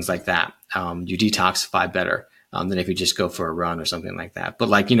metals and things like that. You detoxify better than if you just go for a run or something like that. But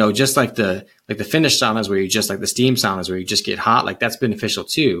just like the Finnish saunas where you just like the steam saunas where you just get hot, like that's beneficial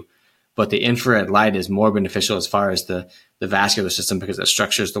too. But the infrared light is more beneficial as far as the vascular system, because it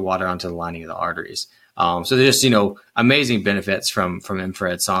structures the water onto the lining of the arteries. So there's just, amazing benefits from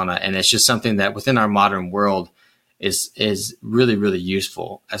infrared sauna. And it's just something that within our modern world, is really, really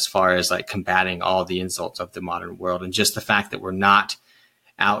useful as far as like combating all the insults of the modern world. And just the fact that we're not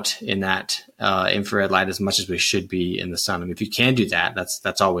out in that infrared light as much as we should be in the sun. I mean, if you can do that,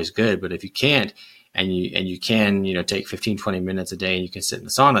 that's always good. But if you can't, and you can, take 15, 20 minutes a day and you can sit in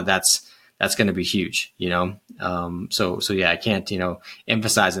the sauna, that's going to be huge, So yeah, I can't,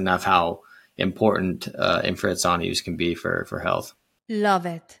 emphasize enough how important infrared sauna use can be for health. Love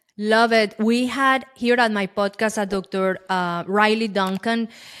it. Love it. We had here at my podcast a Dr. Riley Duncan.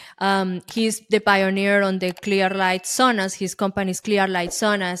 He's the pioneer on the clear light saunas. His company is Clear Light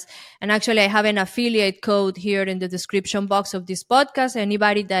Saunas. And actually, I have an affiliate code here in the description box of this podcast.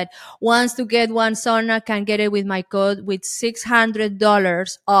 Anybody that wants to get one sauna can get it with my code with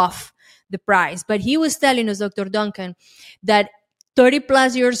 $600 off the price. But he was telling us, Dr. Duncan, that 30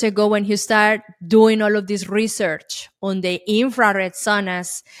 plus years ago, when he started doing all of this research on the infrared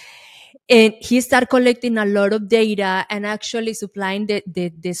saunas, and he started collecting a lot of data and actually supplying the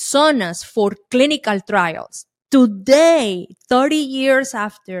saunas for clinical trials. Today, 30 years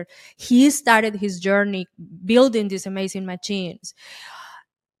after he started his journey building these amazing machines,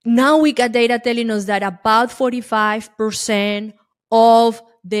 now we got data telling us that about 45% of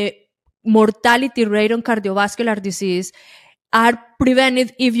the mortality rate on cardiovascular disease are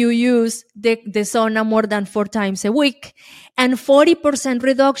prevented if you use the sauna more than 4 times a week, and 40%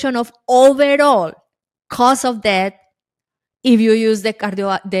 reduction of overall cause of death if you use the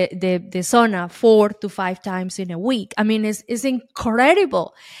sauna 4 to 5 times in a week. I mean, it's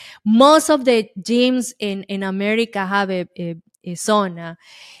incredible. Most of the gyms in America have a sauna,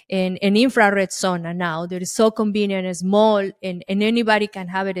 an infrared sauna now. That is so convenient and small, and anybody can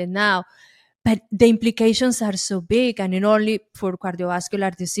have it now. But the implications are so big, and not only for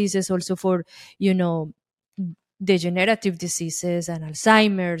cardiovascular diseases, also for, degenerative diseases and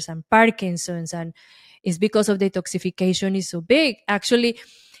Alzheimer's and Parkinson's. And it's because of the detoxification is so big. Actually,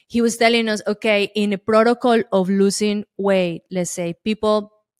 he was telling us, okay, in a protocol of losing weight, let's say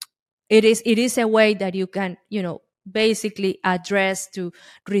people, it is a way that you can, basically address to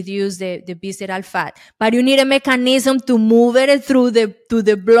reduce the visceral fat, but you need a mechanism to move it through to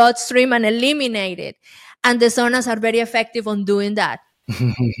the bloodstream and eliminate it. And the saunas are very effective on doing that.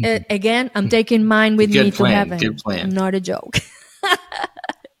 Again, I'm taking mine with me to heaven. Good plan. Not a joke.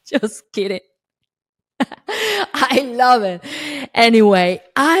 Just kidding. I love it. Anyway,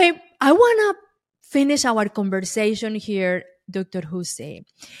 I want to finish our conversation here, Dr. Hussey,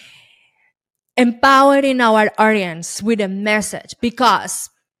 empowering our audience with a message, because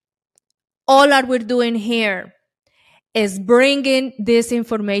all that we're doing here is bringing this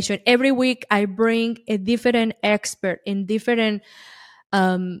information. Every week I bring a different expert in different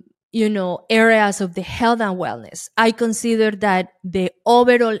areas of the health and wellness. I consider that the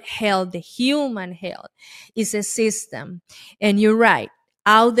overall health, the human health, is a system. And you're right.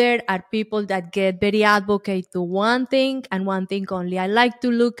 Out there are people that get very advocate to one thing and one thing only. I like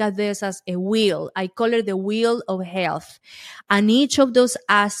to look at this as a wheel. I call it the wheel of health. And each of those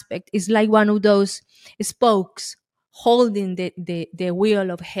aspects is like one of those spokes holding the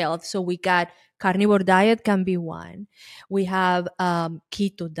wheel of health. So we got carnivore diet can be one. We have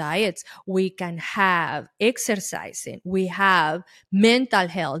keto diets. We can have exercising. We have mental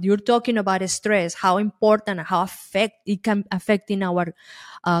health. You're talking about stress, how important, how it can affect in our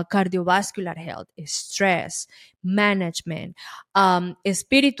cardiovascular health, stress, management,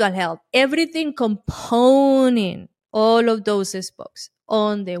 spiritual health, everything component, all of those spokes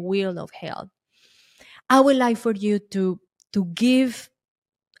on the wheel of health. I would like for you to give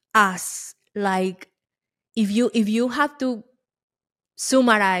us, like, if you have to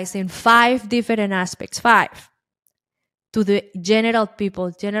summarize in 5 different aspects, 5, to the general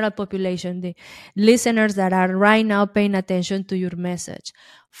population, the listeners that are right now paying attention to your message,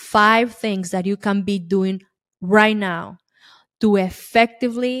 5 things that you can be doing right now to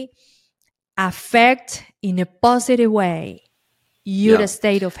effectively affect in a positive way your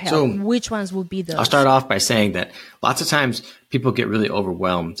state of health. So, which ones would be those? I'll start off by saying that lots of times people get really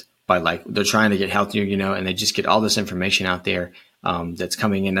overwhelmed by, like, they're trying to get healthier, and they just get all this information out there that's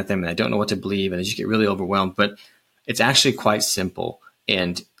coming in at them, and they don't know what to believe, and they just get really overwhelmed. But it's actually quite simple.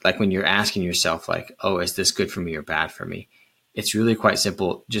 And like when you're asking yourself, like, oh, is this good for me or bad for me? It's really quite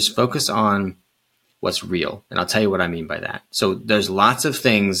simple. Just focus on what's real. And I'll tell you what I mean by that. So there's lots of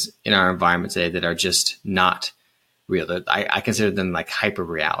things in our environment today that are just not real. I consider them like hyper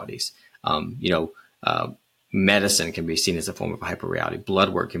realities. Medicine can be seen as a form of hyper reality. Blood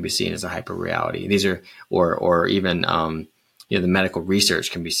work can be seen as a hyper reality. These are, or even, the medical research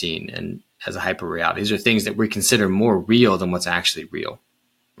can be seen and as a hyper reality. These are things that we consider more real than what's actually real,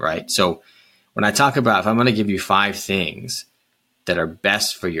 right? So when I talk about, if I'm going to give you 5 things that are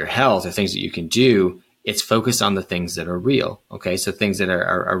best for your health or things that you can do, it's focused on the things that are real. Okay. So things that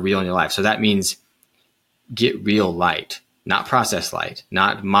are real in your life. So that means get real light, not processed light,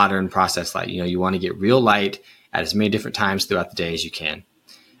 not modern processed light. You want to get real light at as many different times throughout the day as you can.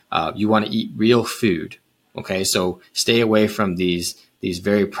 You want to eat real food. Okay. So stay away from these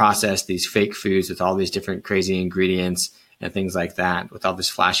very processed, these fake foods with all these different crazy ingredients and things like that, with all this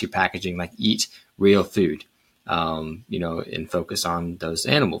flashy packaging. Like, eat real food, and focus on those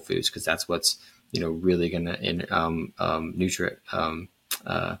animal foods, because that's what's, really going to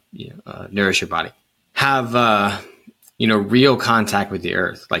nourish your body. Have, real contact with the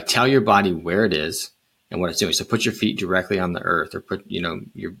earth. Like, tell your body where it is and what it's doing. So put your feet directly on the earth, or put,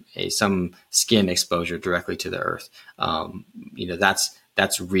 some skin exposure directly to the earth.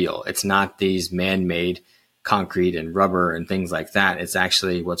 That's real. It's not these man-made concrete and rubber and things like that. It's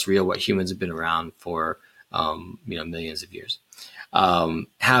actually what's real, what humans have been around for, millions of years.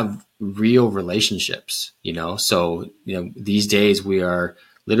 Have real relationships, so, these days we are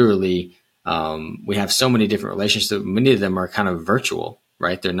literally, we have so many different relationships. Many of them are kind of virtual,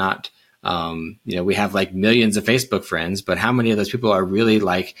 right? They're not, we have like millions of Facebook friends, but how many of those people are really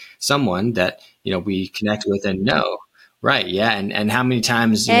like someone that, we connect with and know? Right. Yeah. And how many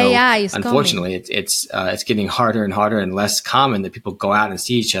times, AI is unfortunately, it's getting harder and harder and less common that people go out and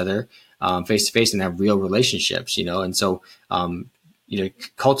see each other face to face and have real relationships, and so,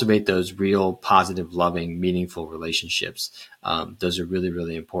 cultivate those real, positive, loving, meaningful relationships. Those are really,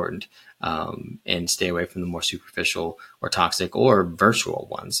 really important. And stay away from the more superficial or toxic or virtual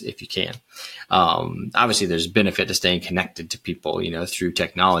ones if you can. Obviously, there's benefit to staying connected to people, through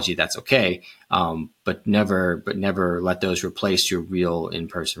technology. That's okay. But never let those replace your real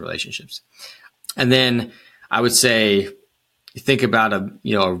in-person relationships. And then I would say, think about a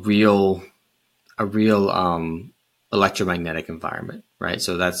real electromagnetic environment, right?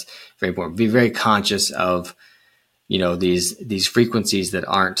 So that's very important. Be very conscious of, these frequencies that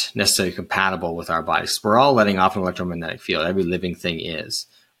aren't necessarily compatible with our bodies. We're all letting off an electromagnetic field. Every living thing is,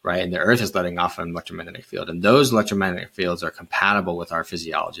 right? And the earth is letting off an electromagnetic field. And those electromagnetic fields are compatible with our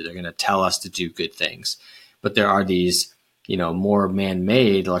physiology. They're going to tell us to do good things. But there are these, more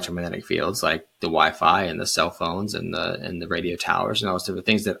man-made electromagnetic fields, like the Wi-Fi and the cell phones and the radio towers and all those different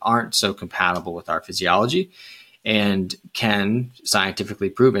things that aren't so compatible with our physiology and can scientifically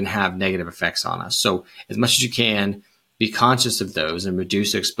proven have negative effects on us. So as much as you can, be conscious of those and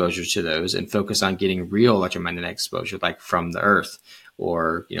reduce exposure to those, and focus on getting real electromagnetic exposure, like from the earth,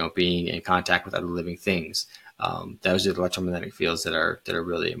 or, being in contact with other living things. Those are the electromagnetic fields that are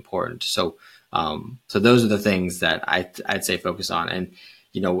really important. So those are the things that I'd say focus on. And,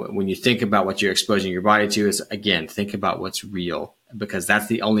 when you think about what you're exposing your body to, is, again, think about what's real, because that's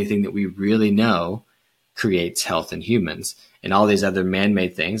the only thing that we really know creates health in humans. And all these other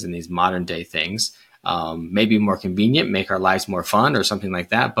man-made things and these modern day things may be more convenient, make our lives more fun or something like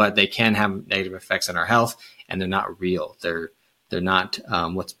that, but they can have negative effects on our health, and they're not real. They're not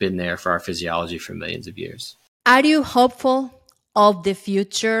what's been there for our physiology for millions of years. Are you hopeful of the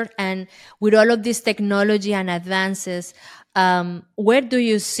future? And with all of this technology and advances, where do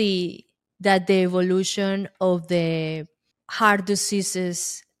you see that the evolution of the heart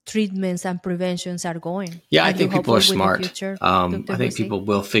diseases treatments and preventions are going? Yeah, I Are think you people are hopeful with the smart. future, I Dr. think Hussey? people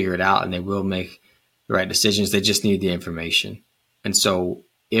will figure it out and they will make the right decisions. They just need the information. And so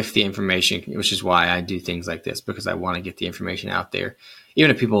if the information, which is why I do things like this, because I want to get the information out there.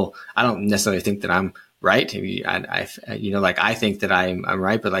 Even if people, I don't necessarily think that I'm right. I think that I'm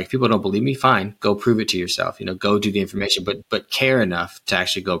right, but like, if people don't believe me, fine, go prove it to yourself. Go do the information, but care enough to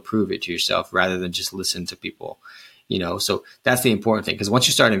actually go prove it to yourself rather than just listen to people. So that's the important thing, because once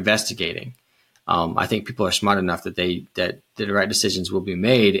you start investigating, I think people are smart enough that the right decisions will be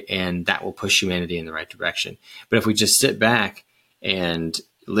made, and that will push humanity in the right direction. But if we just sit back and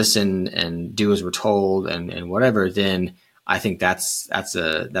listen and do as we're told and whatever, then I think that's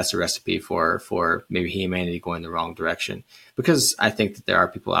a recipe for maybe humanity going the wrong direction. Because I think that there are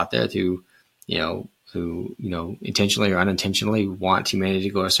people out there who intentionally or unintentionally want humanity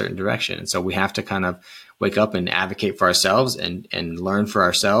to go a certain direction. And so we have to kind of wake up and advocate for ourselves and learn for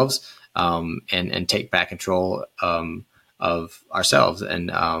ourselves, and take back control of ourselves and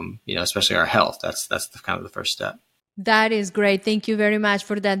especially our health. That's kind of the first step. That is great. Thank you very much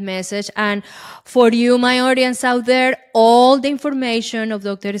for that message. And for you, my audience out there, all the information of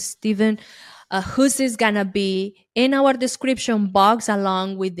Dr. Stephen Hussey is going to be in our description box,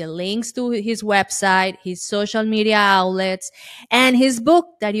 along with the links to his website, his social media outlets, and his book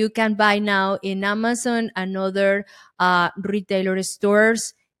that you can buy now in Amazon and other retailer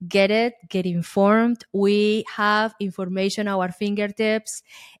stores. Get it, get informed. We have information at our fingertips.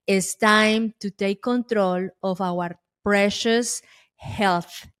 It's time to take control of our precious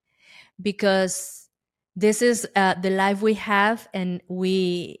health, because this is the life we have, and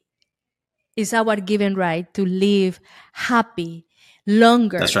it's our given right to live happy,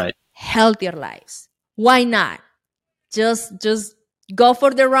 longer, That's right. healthier lives. Why not? Just go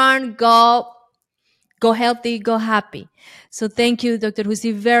for the run, go healthy, go happy. So thank you, Dr.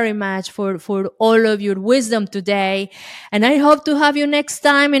 Hussey, very much for all of your wisdom today. And I hope to have you next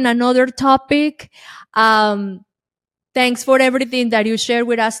time in another topic. Thanks for everything that you shared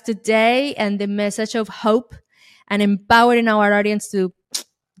with us today, and the message of hope and empowering our audience to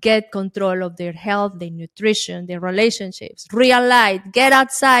get control of their health, their nutrition, their relationships. Real light. Get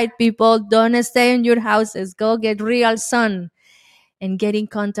outside, people. Don't stay in your houses. Go get real sun and get in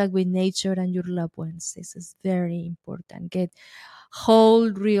contact with nature and your loved ones. This is very important. Get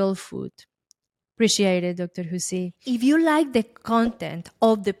whole, real food. Appreciate it, Dr. Hussey. If you like the content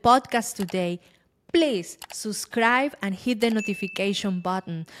of the podcast today, please subscribe and hit the notification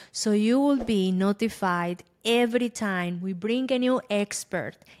button so you will be notified every time we bring a new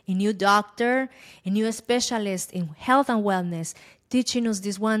expert, a new doctor, a new specialist in health and wellness, teaching us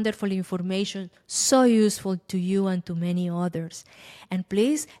this wonderful information so useful to you and to many others. And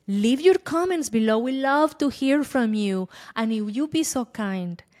please leave your comments below. We love to hear from you. And if you be so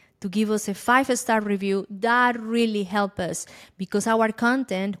kind to give us a 5-star review, that really helps us, because our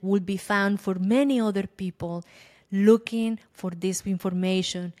content will be found for many other people looking for this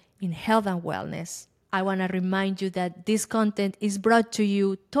information in health and wellness. I want to remind you that this content is brought to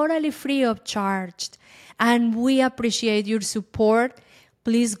you totally free of charge, and we appreciate your support.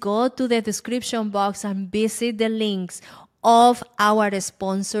 Please go to the description box and visit the links of our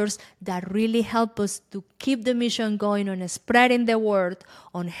sponsors that really help us to keep the mission going on spreading the word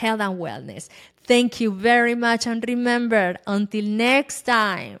on health and wellness. Thank you very much, and remember, until next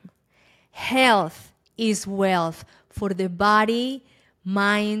time, health is wealth for the body,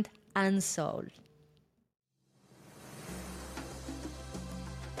 mind, and soul.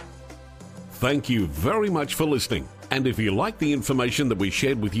 Thank you very much for listening. And if you like the information that we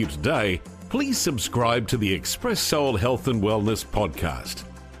shared with you today, please subscribe to the Express Soul Health and Wellness podcast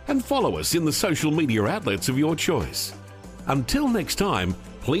and follow us in the social media outlets of your choice. Until next time,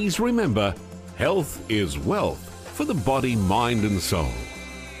 please remember, health is wealth for the body, mind, and soul.